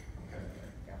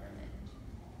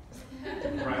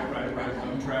 Okay. Right.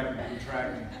 I'm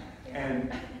tracking.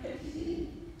 And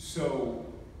so,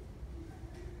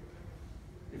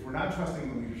 if we're not trusting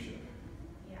the leadership,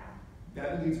 Yeah.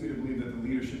 that leads me to believe that the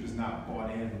leadership is not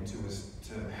bought into us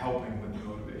to helping with the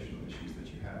motivational issues that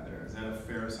you have there. Is that a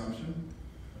fair assumption?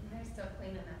 And they're still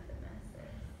cleaning up the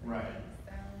messes. I Right. think,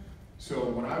 so. So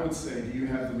what I would say, do you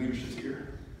have the leadership's ear?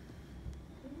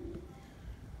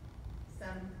 Some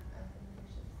of the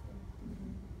leaderships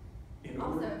do. In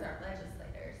Also, order, it's our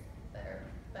legislators that are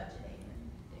budgeting and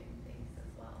doing things as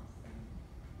well. So,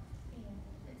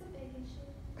 yeah, it's a big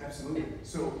issue. absolutely.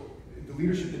 So the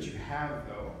leadership that you have,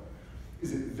 though,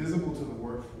 is it visible to the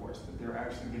workforce that they're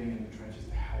actually getting in the trenches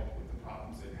to help with the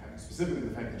problems that you're having? Specifically,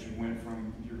 the fact that you went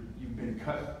from you've been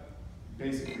cut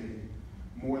basically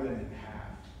more than in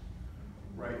half,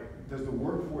 right? Does the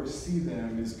workforce see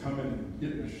them as coming and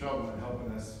getting a shovel and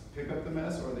helping us pick up the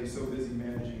mess, or are they so busy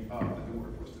managing up that the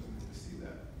workforce doesn't get to see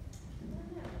that? I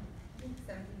don't know. I think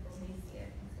some people may see it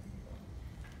and some people.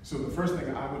 So the first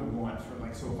thing I would want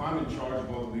so if I'm in charge of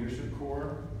all the leadership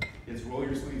core, it's roll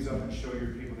your sleeves up and show your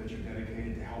people that you're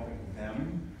dedicated to helping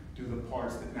them do the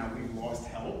parts that now we've lost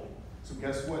help. So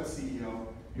guess what, CEO?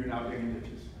 You're now digging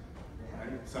ditches, right?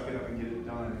 Suck it up and get it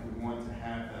done if we want to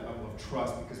have that level of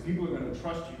trust, because people are going to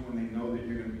trust you when they know that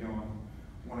you're going to be on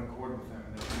one accord with them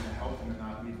and that you're going to help them and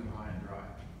not leave them high and dry.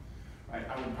 Right?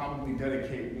 I would probably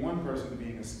dedicate one person to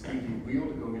being a squeaky wheel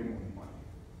to go get more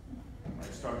money.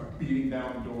 Right? Start beating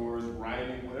down doors,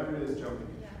 rioting, whatever it is, joking.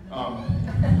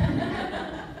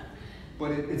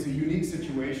 But it's a unique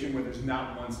situation where there's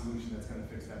not one solution that's going to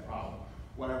fix that problem.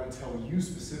 What I would tell you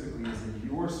specifically is in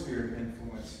your sphere of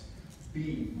influence,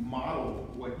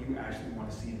 model what you actually want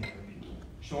to see in other people.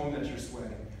 Show them that you're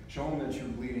sweating. Show them that you're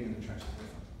bleeding in the trenches with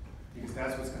them. Because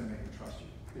that's what's going to make them trust you.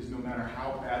 Because no matter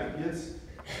how bad it gets,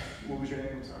 what was your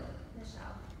name? I'm sorry.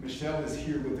 Michelle. Michelle is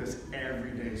here with us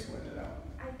every day sweating it out.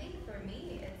 I think for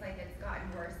me, it's like it's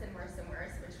gotten worse and worse and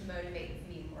worse, which motivates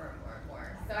me more and more and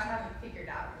more. So I haven't figured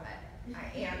out what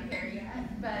I am here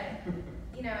yet, but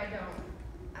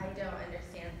I don't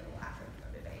understand the lack of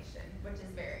motivation, which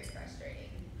is very frustrating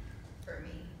for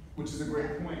me. Which is a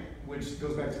great point, which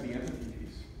goes back to the empathy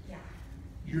piece. Yeah.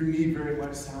 Your need very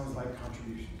much sounds like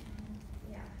contribution.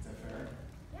 Yeah. Is that fair?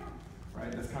 Yeah.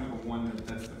 Right? That's kind of the one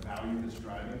that's the value that's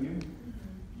driving you.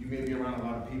 You may be around a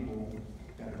lot of people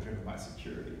that are driven by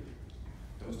security.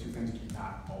 Those two things do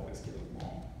not always get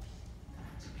along.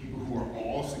 People who are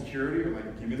all security are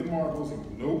like, give me the marbles,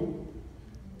 and nope.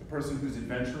 The person who's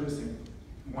adventurous and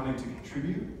wanting to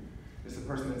contribute is the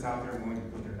person that's out there willing to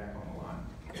put their neck on the line.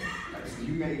 Right? So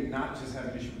you may not just have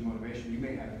an issue with motivation, you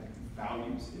may have a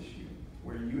values issue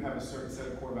where you have a certain set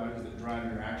of core values that drive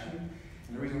your action.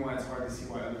 And the reason why it's hard to see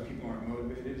why other people aren't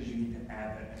motivated is you need to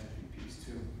add that empathy piece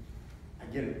too. I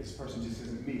get it. This person just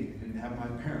isn't me. They didn't have my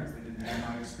parents. They didn't have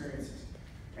my experiences.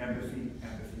 Empathy,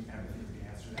 empathy, empathy is the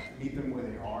answer to that. Meet them where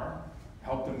they are.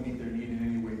 Help them meet their need in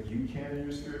any way you can in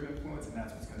your sphere of influence, and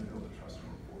that's what's going to build the trust and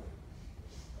rapport.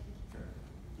 Okay.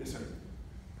 Yes, sir.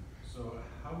 So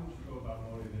how would you go about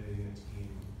motivating a team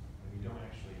when you don't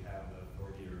actually have the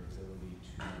authority or ability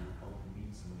to help meet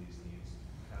some of these needs?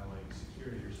 Kind of like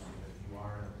security or something. If you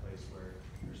are in a place where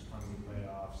there's tons of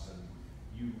layoffs and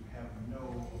you have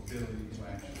no ability to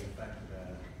actually affect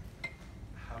that,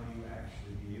 how do you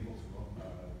actually be able to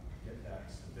get that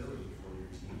stability for your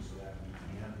team so that we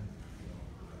can,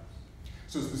 progress?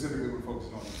 So specifically, we're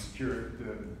focusing on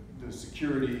the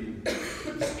security.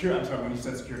 I'm sorry, when you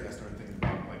said security, I started thinking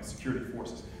about like security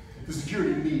forces. The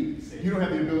security needs. You don't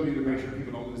have the ability to make sure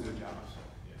people don't lose their jobs,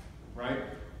 right?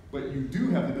 But you do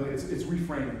have the ability. It's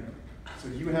reframing. So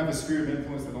you have a sphere of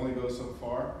influence that only goes so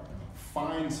far.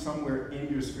 Find somewhere in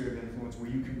your sphere of influence where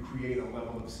you can create a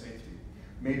level of safety.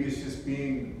 Maybe it's just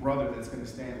being the brother that's going to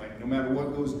stand, like, no matter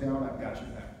what goes down, I've got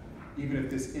your back. Even if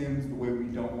this ends the way we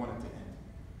don't want it to end.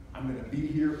 I'm going to be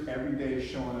here every day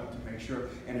showing up to make sure.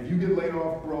 And if you get laid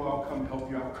off, bro, I'll come help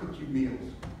you. I'll cook you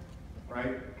meals,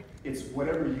 right? It's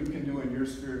whatever you can do in your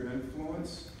sphere of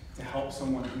influence to help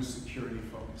someone who's security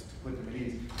focused, to put them at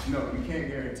ease. No, you can't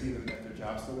guarantee them that their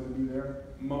job's still going to be there.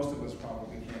 Most of us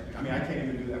probably can't. I mean, I can't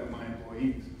even do that with my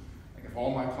employees. Like if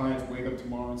all my clients wake up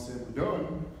tomorrow and say, we're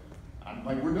done, I'm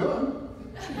like, we're done.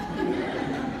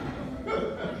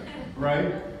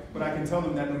 Right? But I can tell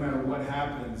them that no matter what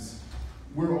happens,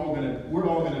 we're all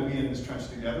gonna be in this trench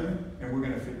together, and we're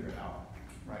gonna figure it out.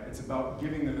 Right? It's about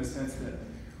giving them a sense that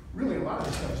really a lot of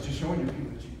this stuff is just showing your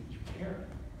people that you care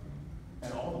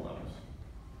at all the levels.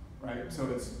 Right? So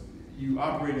it's you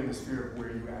operate in the sphere where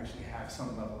you actually have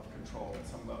some level of control and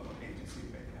some level of agency to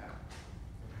make it happen.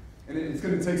 And it's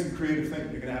going to take some creative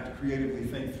thinking. You're going to have to creatively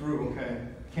think through, okay,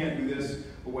 can't do this,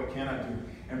 but what can I do?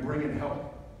 And bring in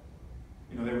help.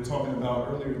 They were talking about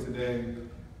earlier today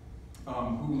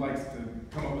who likes to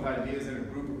come up with ideas in a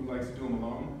group or who likes to do them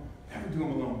alone. Never do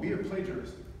them alone. Be a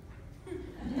plagiarist.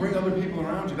 Bring other people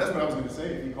around you. That's what I was going to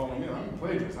say if you called me. I'm a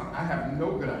plagiarist. I have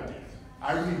no good ideas.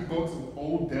 I read books of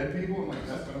old dead people. I'm like,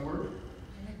 that's going to work.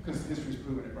 Because history's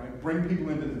proven it, right? Bring people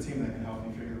into the team that can help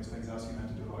you figure those things out so you don't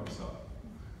have to do it all yourself.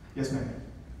 Yes, ma'am.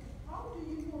 How do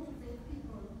you motivate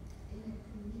people in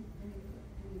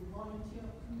a volunteer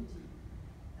community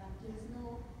that there's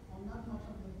no or not much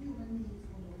of the human needs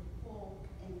or the poor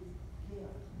ends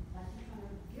there? That you kind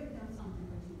of give them something,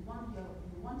 but you want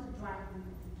to drive them,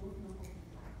 but you don't know how to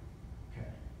drive. Okay.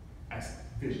 Excellent.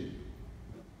 Vision.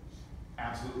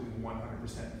 Absolutely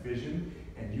 100% vision,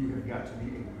 and you have got to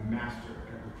be a master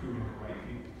at recruiting the right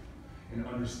people and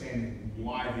understanding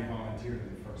why they volunteered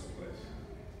in the first place.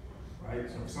 Right?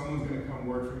 So if someone's going to come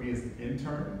work for me as an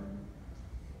intern,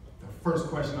 the first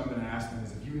question I'm going to ask them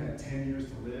is, if you had 10 years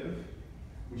to live,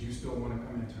 would you still want to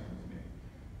come intern with me?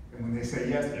 And when they say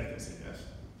yes, if they say yes,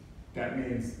 that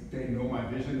means they know my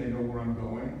vision, they know where I'm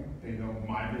going, they know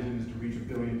my vision is to reach 1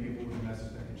 billion people with a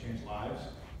message that can change lives.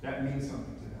 That means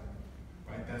something to them.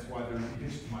 Right? That's why they're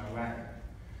hitched to my wagon.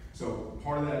 So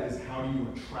part of that is, how do you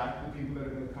attract the people that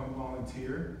are going to come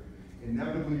volunteer?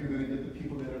 Inevitably, you're going to get the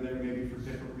people that are there maybe for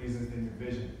different reasons than your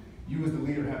vision. You as the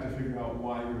leader have to figure out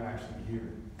why you're actually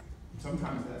here. And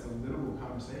sometimes that's a literal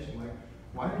conversation, like,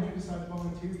 why did you decide to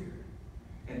volunteer here?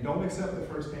 And don't accept the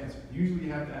first answer. Usually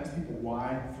you have to ask people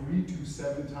why 3 to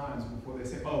 7 times before they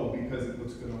say, oh, because it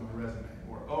looks good on my resume,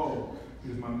 or oh,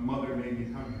 because my mother made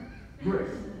me come here. Great.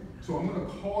 So I'm going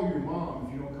to call your mom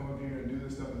if you don't come up here and do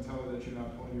this stuff and tell her that you're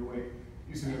not pulling your weight.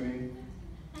 You see what I mean?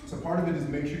 So part of it is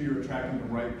make sure you're attracting the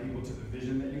right people to the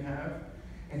vision that you have,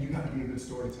 and you got to be a good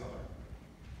storyteller.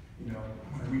 I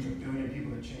want to reach 1 billion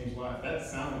people to change lives. That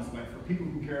sounds like, for people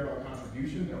who care about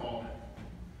contribution, they're all in.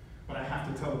 But I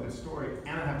have to tell a good story,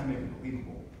 and I have to make it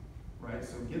believable, right?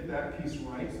 So get that piece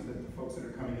right so that the folks that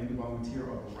are coming in to volunteer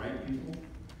are the right people.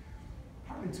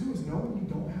 Part of it too is know when you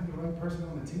don't have the right person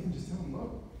on the team, just tell them,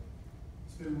 look,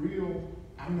 it's been real,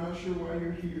 I'm not sure why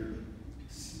you're here,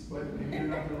 but maybe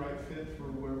you're not the right fit for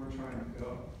where we're trying to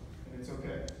go. And it's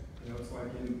okay. It's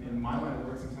like in my line of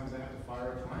work, sometimes I have to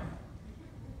fire a client.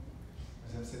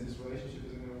 As I said, this relationship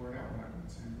isn't going to work out. We're not going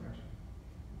in the same direction.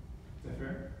 Is that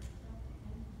fair?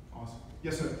 Awesome.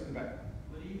 Yes, sir. In the back.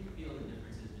 What do you feel the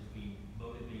difference is between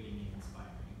motivating and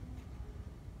inspiring?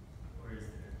 Or is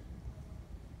there?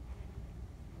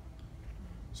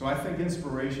 So I think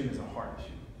inspiration is a heart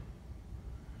issue.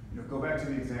 Go back to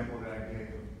the example that I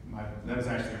gave. That was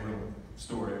actually a real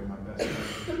story of my best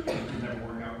friend. It never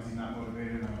work out because he's not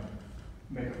motivated. I'm going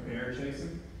to make a bear chase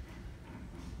him.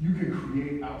 You can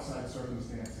create outside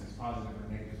circumstances, positive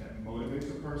or negative, that that motivates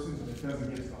a person, but it doesn't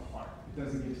get to the heart. It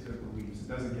doesn't get to their beliefs. It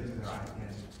doesn't get to their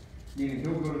identity. Meaning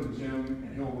he'll go to the gym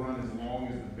and he'll run as long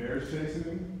as the bear's chasing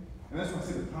him. And that's why I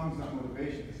say the problem's not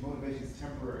motivation, because motivation is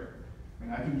temporary. I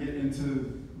mean, I can get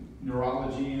into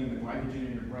neurology and the glycogen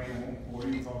in your brain, I won't bore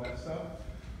you with all that stuff.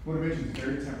 Motivation is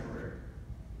very temporary.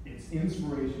 It's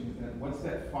inspiration, that what's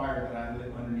that fire that I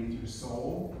lit underneath your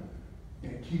soul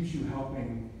that keeps you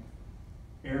helping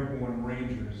airborne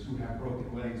rangers who have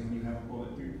broken legs when you have a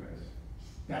bullet through your face.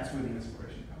 That's where the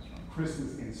inspiration comes from. Chris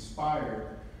was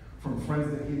inspired from friends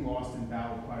that he lost in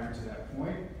battle prior to that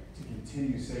point to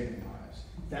continue saving lives.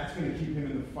 That's going to keep him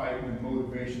in the fight when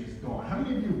motivation is gone. How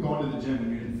many of you have gone to the gym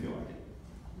when you didn't feel like it?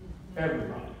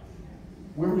 Everybody.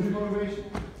 Where was your motivation?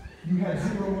 You had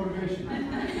zero motivation.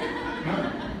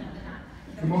 None.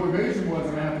 The motivation was,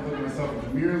 I'm going to have to look at myself in the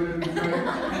mirror in the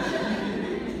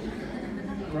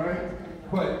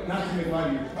right? But not to make light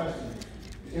of your question,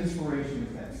 the inspiration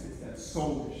is that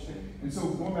soulish thing. And so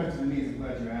going back to the needs, I'm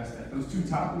glad you asked that. Those two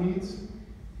top needs,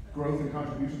 growth and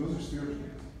contribution, those are spiritual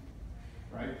needs,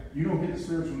 right? You don't get the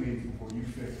spiritual needs before you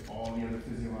fix all the other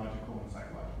physiological and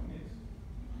psychological needs.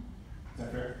 Is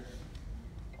that fair?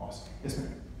 Awesome. Yes,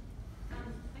 ma'am. I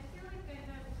feel like I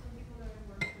have some people that I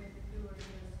work with who are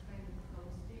just kind of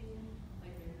coasting,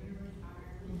 like they're new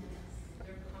retired,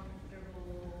 they're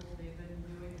comfortable, they've been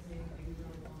doing the same thing for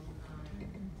a long time.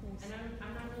 And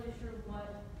I'm not really sure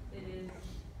what it is,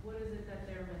 what is it that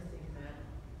they're missing that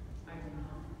I can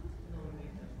help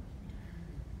motivate them?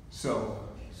 So,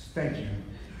 thank you.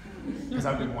 Because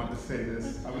I've been wanting to say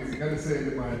this. I was going to say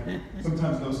that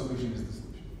sometimes no solution is the solution.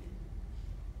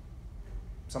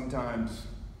 Sometimes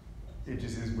it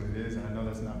just is what it is, and I know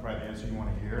that's not probably the answer you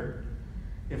want to hear.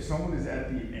 If someone is at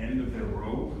the end of their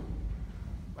rope,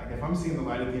 like if I'm seeing the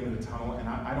light at the end of the tunnel and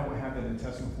I don't have that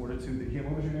intestinal fortitude that,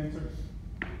 what was your name,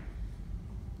 sir?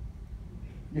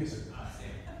 Yes, sir.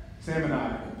 Sam and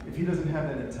I, if he doesn't have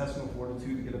that intestinal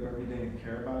fortitude to get up every day and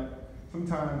care about it,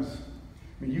 sometimes,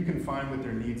 I mean, you can find what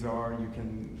their needs are, you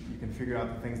can figure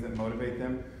out the things that motivate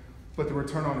them, but the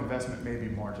return on investment may be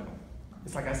marginal.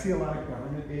 It's like I see a lot of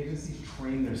government agencies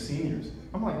train their seniors.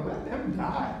 I'm like, let them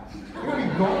die. They're going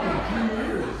to be gone in a few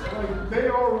years. Like, they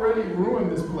already ruined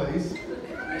this place.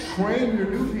 Train your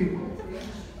new people.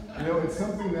 You know, it's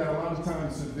something that a lot of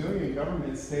times civilian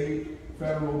government, state,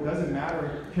 federal, doesn't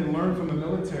matter, can learn from the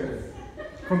military.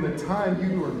 From the time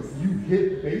you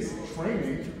hit basic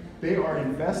training, they are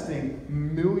investing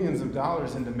millions of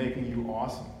dollars into making you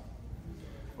awesome.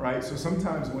 Right? So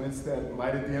sometimes when it's that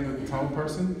light at the end of the tunnel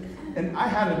person, and I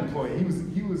had an employee,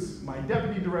 he was my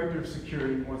deputy director of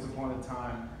security once upon a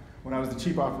time when I was the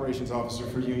chief operations officer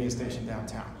for Union Station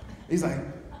downtown. He's like,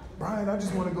 Brian, I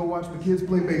just want to go watch the kids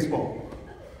play baseball.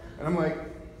 And I'm like,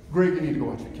 great, you need to go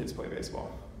watch the kids play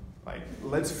baseball. Like,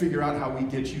 let's figure out how we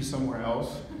get you somewhere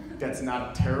else that's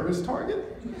not a terrorist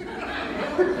target.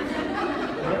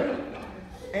 Right?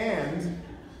 And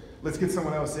let's get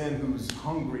someone else in who's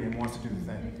hungry and wants to do the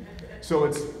thing. So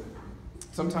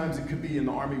sometimes it could be in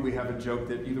the Army, we have a joke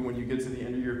that either when you get to the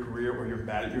end of your career or you're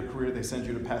bad at your career, they send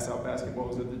you to pass out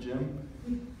basketballs at the gym.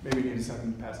 Maybe you need to send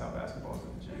them to pass out basketballs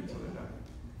at the gym until they're done.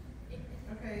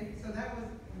 Okay, so that was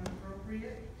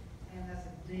inappropriate, and that's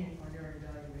a ding on your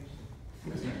evaluation.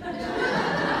 Yes, ma'am.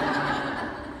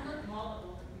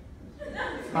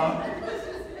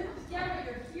 Yeah, but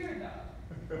you're here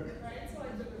though. Right? So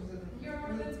you're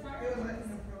more than smart. It was an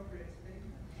inappropriate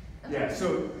statement. Yeah,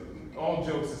 so all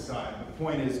jokes aside, the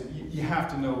point is you have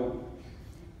to know,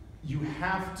 you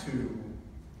have to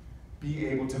be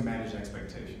able to manage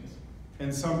expectations.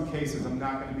 In some cases, I'm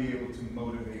not going to be able to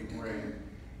motivate Ray.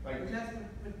 Like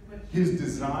But his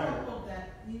desire. That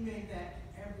he made that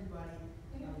everybody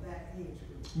of that age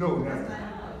group. No, never.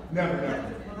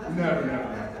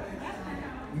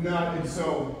 Not, and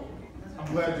so I'm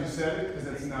glad you said it because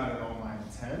that's not at all my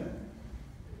intent.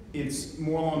 It's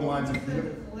more along the lines of the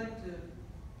collective.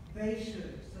 They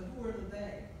should. So who are the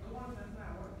they? The ones that's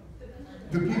not working.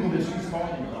 The people that she's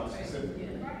talking about specifically.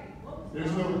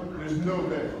 There's no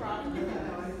they.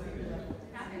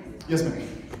 Yes, ma'am.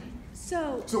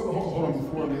 So hold on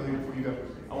before you go.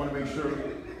 I want to make sure.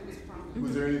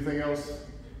 Was there anything else,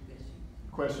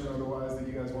 question or otherwise, that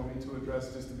you guys want me to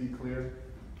address? Just to be clear,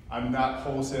 I'm not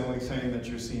wholesaling saying that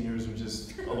your seniors are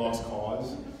just a lost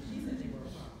cause. She said they were a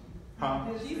Huh?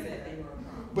 problem. She said they were a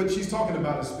problem. But she's talking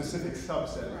about a specific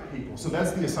subset of people. So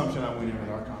that's the assumption I went in with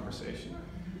our conversation.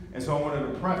 And so I wanted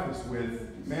to preface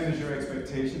with manage your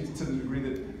expectations to the degree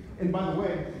that, and by the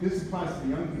way, this applies to the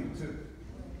young people too.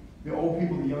 The old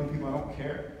people, the young people, I don't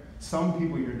care. Some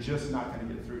people you're just not going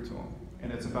to get through to them.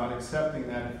 And it's about accepting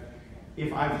that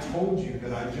if I've told you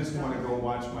that I just want to go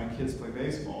watch my kids play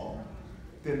baseball,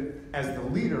 then as the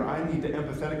leader, I need to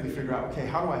empathetically figure out, okay,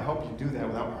 how do I help you do that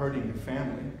without hurting your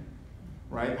family,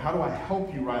 right? How do I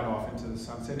help you ride off into the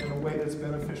sunset in a way that's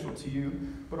beneficial to you,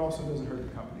 but also doesn't hurt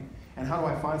the company? And how do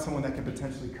I find someone that can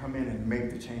potentially come in and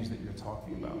make the change that you're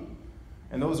talking about?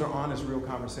 And those are honest, real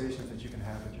conversations that you can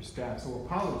have with your staff. So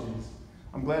apologies.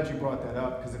 I'm glad you brought that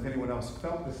up, because if anyone else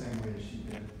felt the same way as she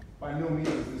did, by no means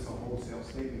is this a wholesale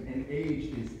statement, and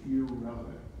age is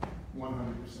irrelevant,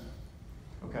 100%.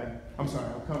 Okay? I'm sorry,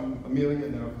 I'll come Amelia,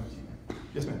 and then I'll come to you.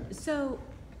 Yes, ma'am. So,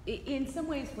 in some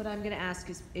ways, what I'm going to ask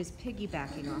is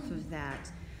piggybacking off of that.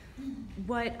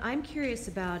 What I'm curious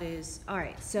about is, all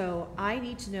right, so I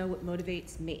need to know what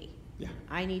motivates me. Yeah.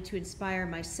 I need to inspire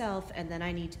myself, and then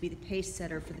I need to be the pace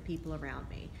setter for the people around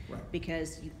me. Right.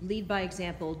 Because you lead by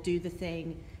example, do the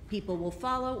thing, people will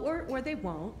follow, or they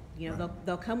won't. You know, Right.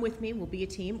 they'll come with me, we'll be a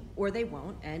team, or they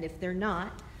won't. And if they're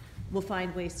not, we'll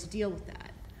find ways to deal with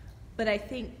that. But I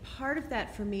think part of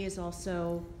that for me is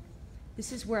also,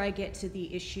 this is where I get to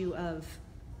the issue of,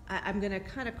 I'm going to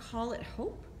kind of call it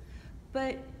hope,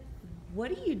 but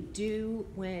what do you do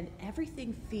when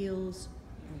everything feels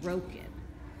broken?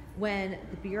 When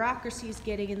the bureaucracy is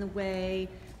getting in the way,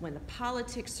 when the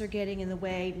politics are getting in the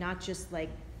way, not just like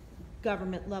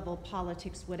government level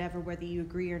politics, whatever, whether you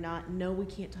agree or not, no, we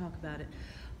can't talk about it.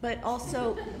 But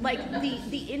also like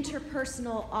the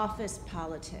interpersonal office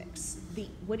politics,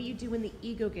 what do you do when the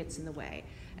ego gets in the way?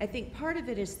 I think part of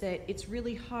it is that it's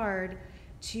really hard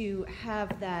to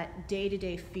have that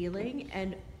day-to-day feeling,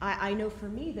 and I know for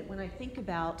me that when I think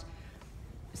about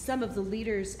some of the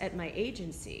leaders at my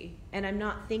agency, and I'm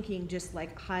not thinking just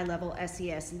like high-level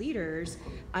SES leaders,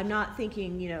 I'm not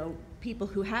thinking, you know, people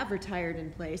who have retired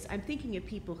in place, I'm thinking of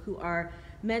people who are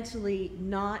mentally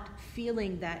not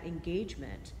feeling that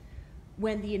engagement.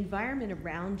 When the environment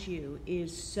around you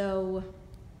is so,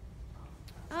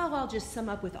 oh, I'll just sum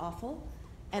up with awful,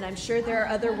 and I'm sure there are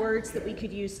other words that we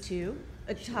could use too.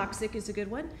 Toxic is a good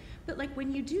one, but like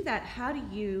when you do that, how do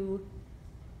you,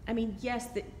 I mean, yes,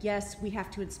 we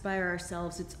have to inspire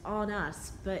ourselves, it's on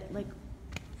us, but like,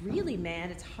 really, man,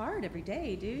 it's hard every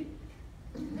day, dude.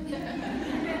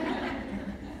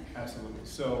 Absolutely.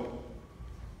 So,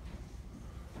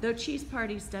 though cheese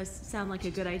parties does sound like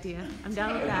a good idea. I'm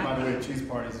down with by that. the way, cheese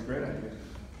parties is a great idea.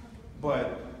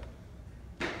 But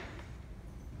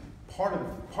part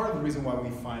of the reason why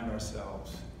we find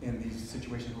ourselves in these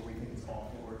situations where we think it's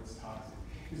awful or it's toxic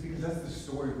is because that's the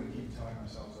story we keep telling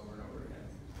ourselves over and over again,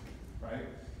 right?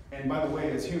 And by the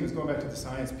way, as humans, going back to the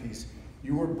science piece,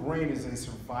 your brain is a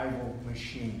survival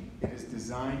machine. It is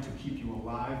designed to keep you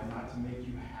alive, not to make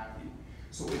you happy.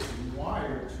 So it's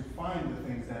wired to find the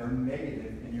things that are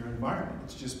negative in your environment.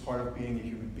 It's just part of being a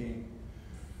human being.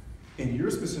 In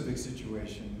your specific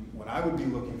situation, what I would be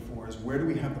looking for is, where do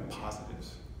we have the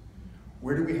positives?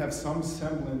 Where do we have some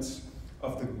semblance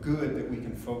of the good that we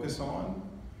can focus on,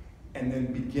 and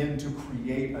then begin to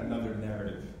create another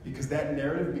narrative? Because that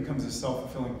narrative becomes a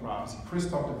self-fulfilling prophecy. Chris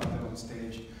talked about that on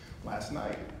stage last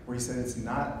night, where he said it's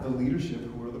not the leadership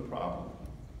who are the problem.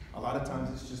 A lot of times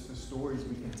it's just the stories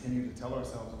we continue to tell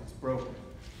ourselves. It's broken,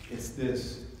 it's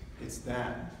this, it's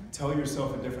that. Tell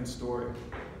yourself a different story,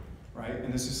 right?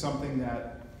 And this is something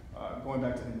that, going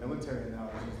back to the military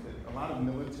analogies, that a lot of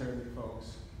military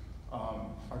folks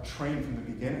are trained from the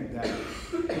beginning, that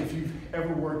if you've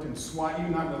ever worked in SWAT,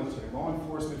 even not military, law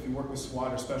enforcement, if you work with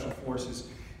SWAT or special forces,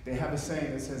 they have a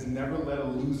saying that says, never let a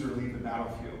loser leave the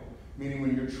battlefield. Meaning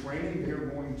when you're training, they're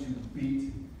going to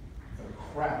beat the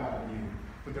crap out of you,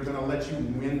 but they're going to let you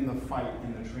win the fight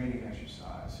in the training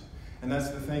exercise. And that's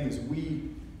the thing, is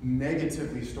we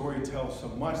negatively storytell so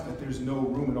much that there's no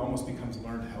room, it almost becomes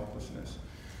learned helplessness.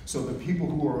 So the people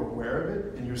who are aware of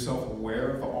it, and you're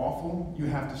self-aware of the awful, you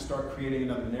have to start creating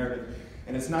another narrative.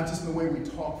 And it's not just in the way we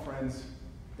talk, friends.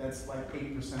 That's like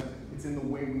 8% of it. It's in the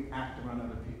way we act around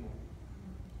other people.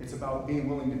 It's about being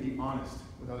willing to be honest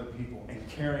with other people and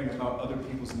caring about other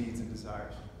people's needs and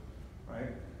desires,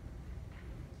 right?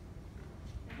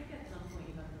 I think at some point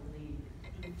you have to leave.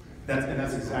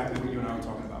 That's exactly what you and I were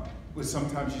talking about. But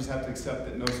sometimes you just have to accept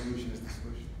that no solution is the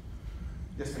solution.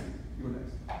 Yes, ma'am. You were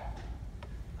next.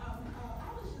 I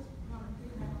was just going to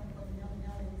piggyback on what the young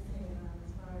lady was saying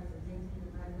as far as the things in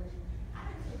the evaluation. I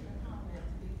didn't take your comment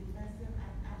to be defensive. I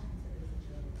actually took it as a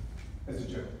joke. As a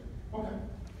joke. Okay.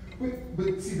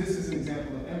 But see, this is an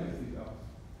example of empathy, though.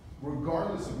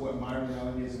 Regardless of what my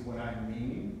reality is and what I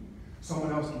mean,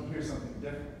 someone else can hear something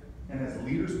different. And as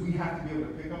leaders, we have to be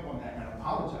able to pick up on that and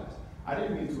apologize. I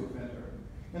didn't mean to offend her.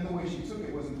 And the way she took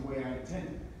it wasn't the way I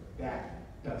intended. But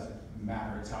that doesn't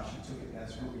matter. It's how she took it.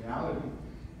 That's her reality.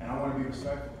 And I want to be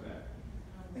respectful of that.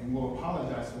 and we'll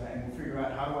apologize for that, and we'll figure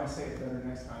out how do I say it better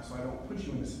next time so I don't put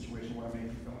you in this situation where I make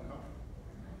you feel uncomfortable.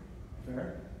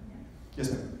 Fair?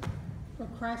 Yes, ma'am.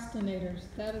 Procrastinators,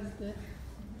 that is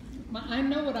I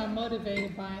know what I'm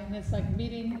motivated by, and it's like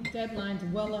meeting deadlines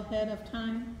well ahead of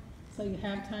time, so you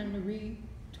have time to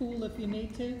retool if you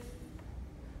need to.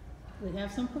 We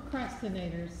have some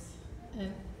procrastinators,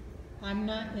 and I'm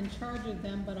not in charge of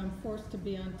them, but I'm forced to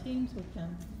be on teams with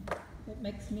them. It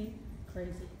makes me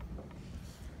crazy.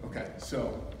 Okay,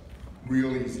 so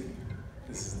real easy.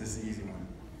 This is the easy one.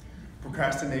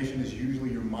 Procrastination is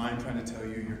usually your mind trying to tell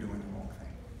you you're doing the wrong thing.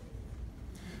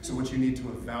 So what you need to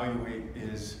evaluate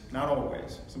is, not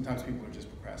always, sometimes people are just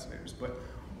procrastinators, but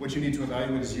what you need to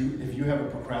evaluate is if you have a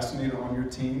procrastinator on your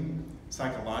team,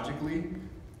 psychologically,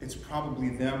 it's probably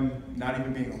them not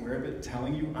even being aware of it,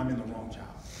 telling you I'm in the wrong job.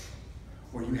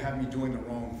 Or you have me doing the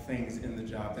wrong things in the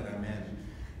job that I'm in.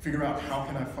 Figure out how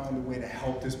can I find a way to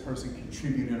help this person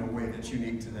contribute in a way that's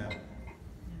unique to them,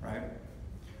 right?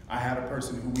 I had a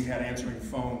person who we had answering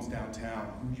phones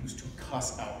downtown who used to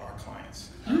cuss out our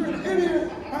clients. You're an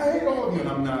idiot, I hate all of you, and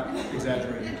I'm not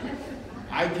exaggerating.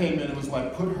 I came in and was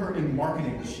like, put her in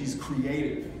marketing, she's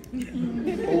creative.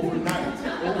 Overnight,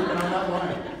 and I'm not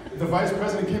lying. The vice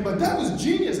president came like, that was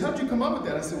genius, how'd you come up with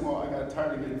that? I said, well, I got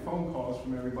tired of getting phone calls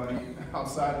from everybody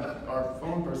outside of our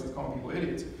phone persons calling people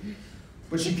idiots.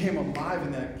 But she came alive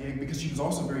in that gig because she was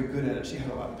also very good at it. She had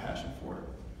a lot of passion for it.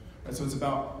 And so it's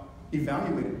about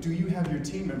evaluating. Do you have your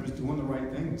team members doing the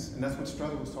right things? And that's what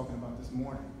Struther was talking about this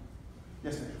morning.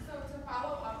 Yes, ma'am. So to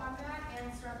follow up on that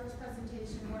and Struther's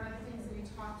presentation, one of the things that we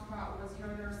talked about was,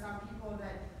 there are some people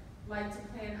that like to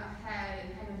plan ahead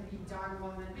and kind of be done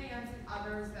well in advance, and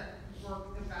others that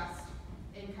work the best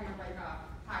in kind of like a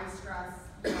high stress,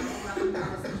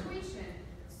 11-hour situation.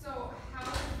 So how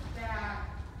does that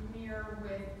mirror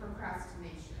with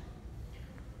procrastination?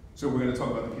 So we're going to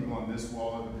talk about the people on this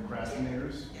wall of the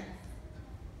procrastinators? Yes.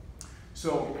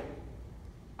 So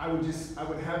I would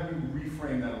have you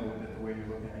reframe that a little bit the way you're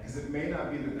looking at it, because it may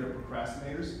not be that they're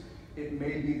procrastinators, it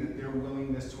may be that their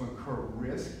willingness to incur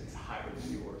risk is higher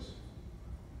than yours.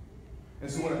 And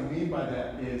so what I mean by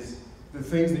that is the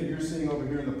things that you're seeing over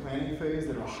here in the planning phase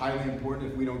that are highly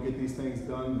important, if we don't get these things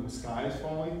done, the sky is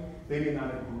falling, they may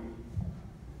not agree.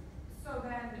 So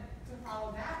then, to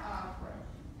follow that up,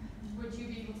 would you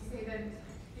be able to say that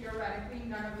theoretically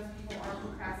none of those people are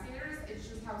procrastinators? It's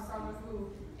just how someone who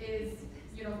is,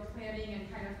 planning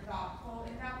and kind of thoughtful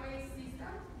in that way sees them?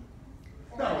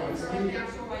 Or No, is there like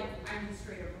actual, I'm just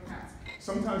straight up procrastinating?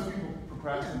 Sometimes people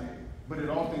procrastinate, but it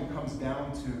often comes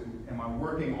down to, am I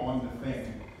working on the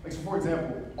thing? Like, so for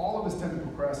example, all of us tend to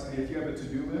procrastinate. If you have a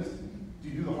to-do list, do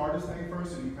you do the hardest thing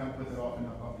first, or do you kind of put that off and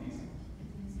knock off the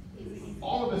easy?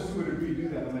 All of us to a degree do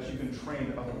that unless you've been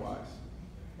trained otherwise.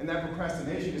 And that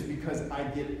procrastination is because I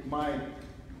get my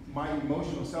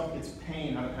emotional self gets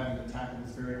pain out of having to tackle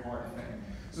this very hard thing.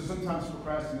 So sometimes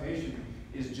procrastination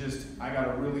is just, I got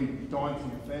a really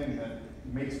daunting thing that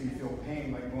makes me feel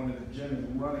pain, like going to the gym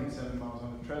and running 7 miles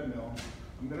on the treadmill.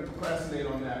 I'm going to procrastinate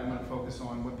on that. I'm going to focus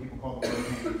on what people call the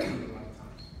low-hanging fruit a lot of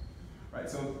times. Right?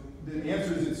 So the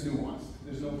answer is it's nuanced.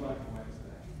 There's no black and white to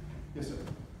that. Yes, sir.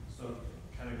 So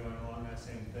kind of going along that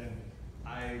same thing,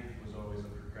 I was always a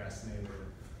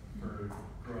procrastinator for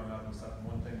growing up and stuff.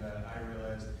 And one thing that I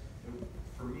realized,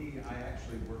 for me, I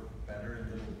actually work better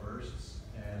in little bursts,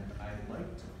 and I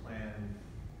like to plan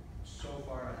so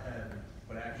far ahead,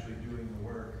 but actually doing the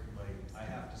work, like I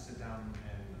have to sit down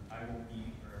and I won't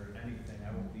eat or anything.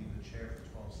 I won't leave the chair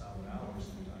for 12 solid hours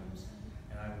sometimes,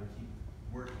 and I will keep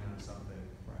working on something.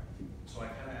 Right. So I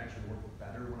kind of actually work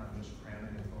better when I'm just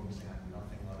cramming and focusing on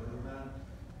nothing other than that.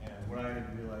 And what I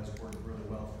realized worked really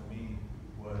well for me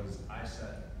was I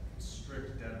set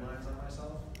strict deadlines on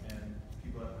myself, and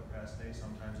people that procrastinate,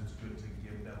 sometimes it's good to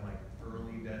give them like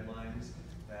early deadlines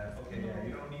that, okay, yeah,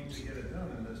 you don't need to get it done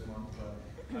in this month, but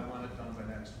I want it done by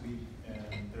next week.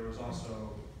 And there was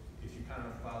also, if you kind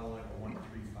of follow like a 1-3-5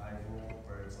 rule,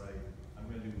 where it's like, I'm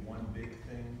going to do one big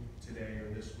thing today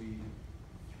or this week,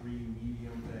 3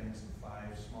 medium things, and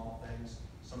 5 small things.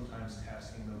 Sometimes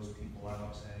tasking those people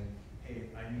out, saying,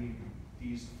 hey, I need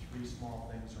these 3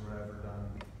 small things or whatever done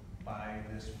by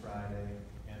this Friday,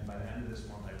 and by the end of this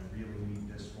month, I really need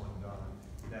this one done.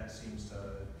 That seems to,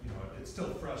 it's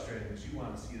still frustrating because you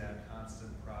want to see that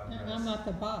constant progress. And I'm not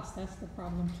the boss, that's the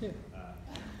problem too.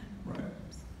 Right.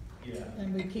 Yeah.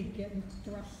 And we keep getting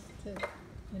thrust to,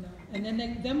 and then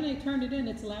when they turn it in,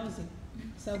 it's lousy.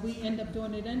 So we end up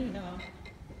doing it anyhow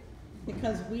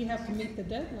because we have to meet the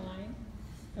deadline.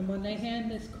 And when they hand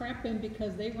this crap in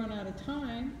because they run out of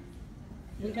time,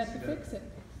 we have to fix it.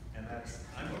 and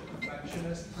I'm a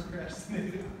perfectionist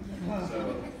procrastinator.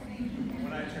 So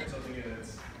when I turn something in,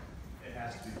 it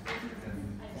has to be perfect.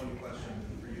 And one question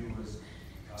for you was.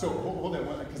 So hold that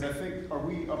one, because I think, are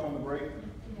we up on the break?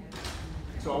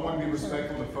 So I want to be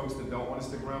respectful to folks that don't want to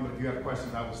stick around, but if you have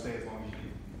questions, I will stay as long as you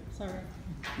need. Sorry.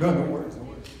 No, no worries, no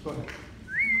worries. Go ahead.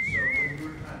 So when you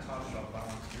were kind of talking about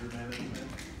volunteer management,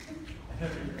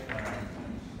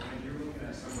 when you're looking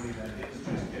at somebody that is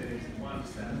just getting one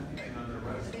step thing on their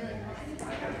resume,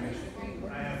 I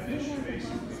have an issue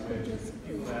basically with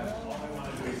people that all they want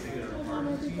to do is say they're a part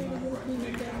of the team,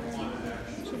 they don't want to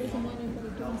actually She doesn't want anybody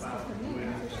doing help stuff out for and me,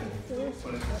 do so she anything. forced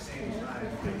But at the same time,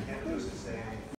 they can't just say,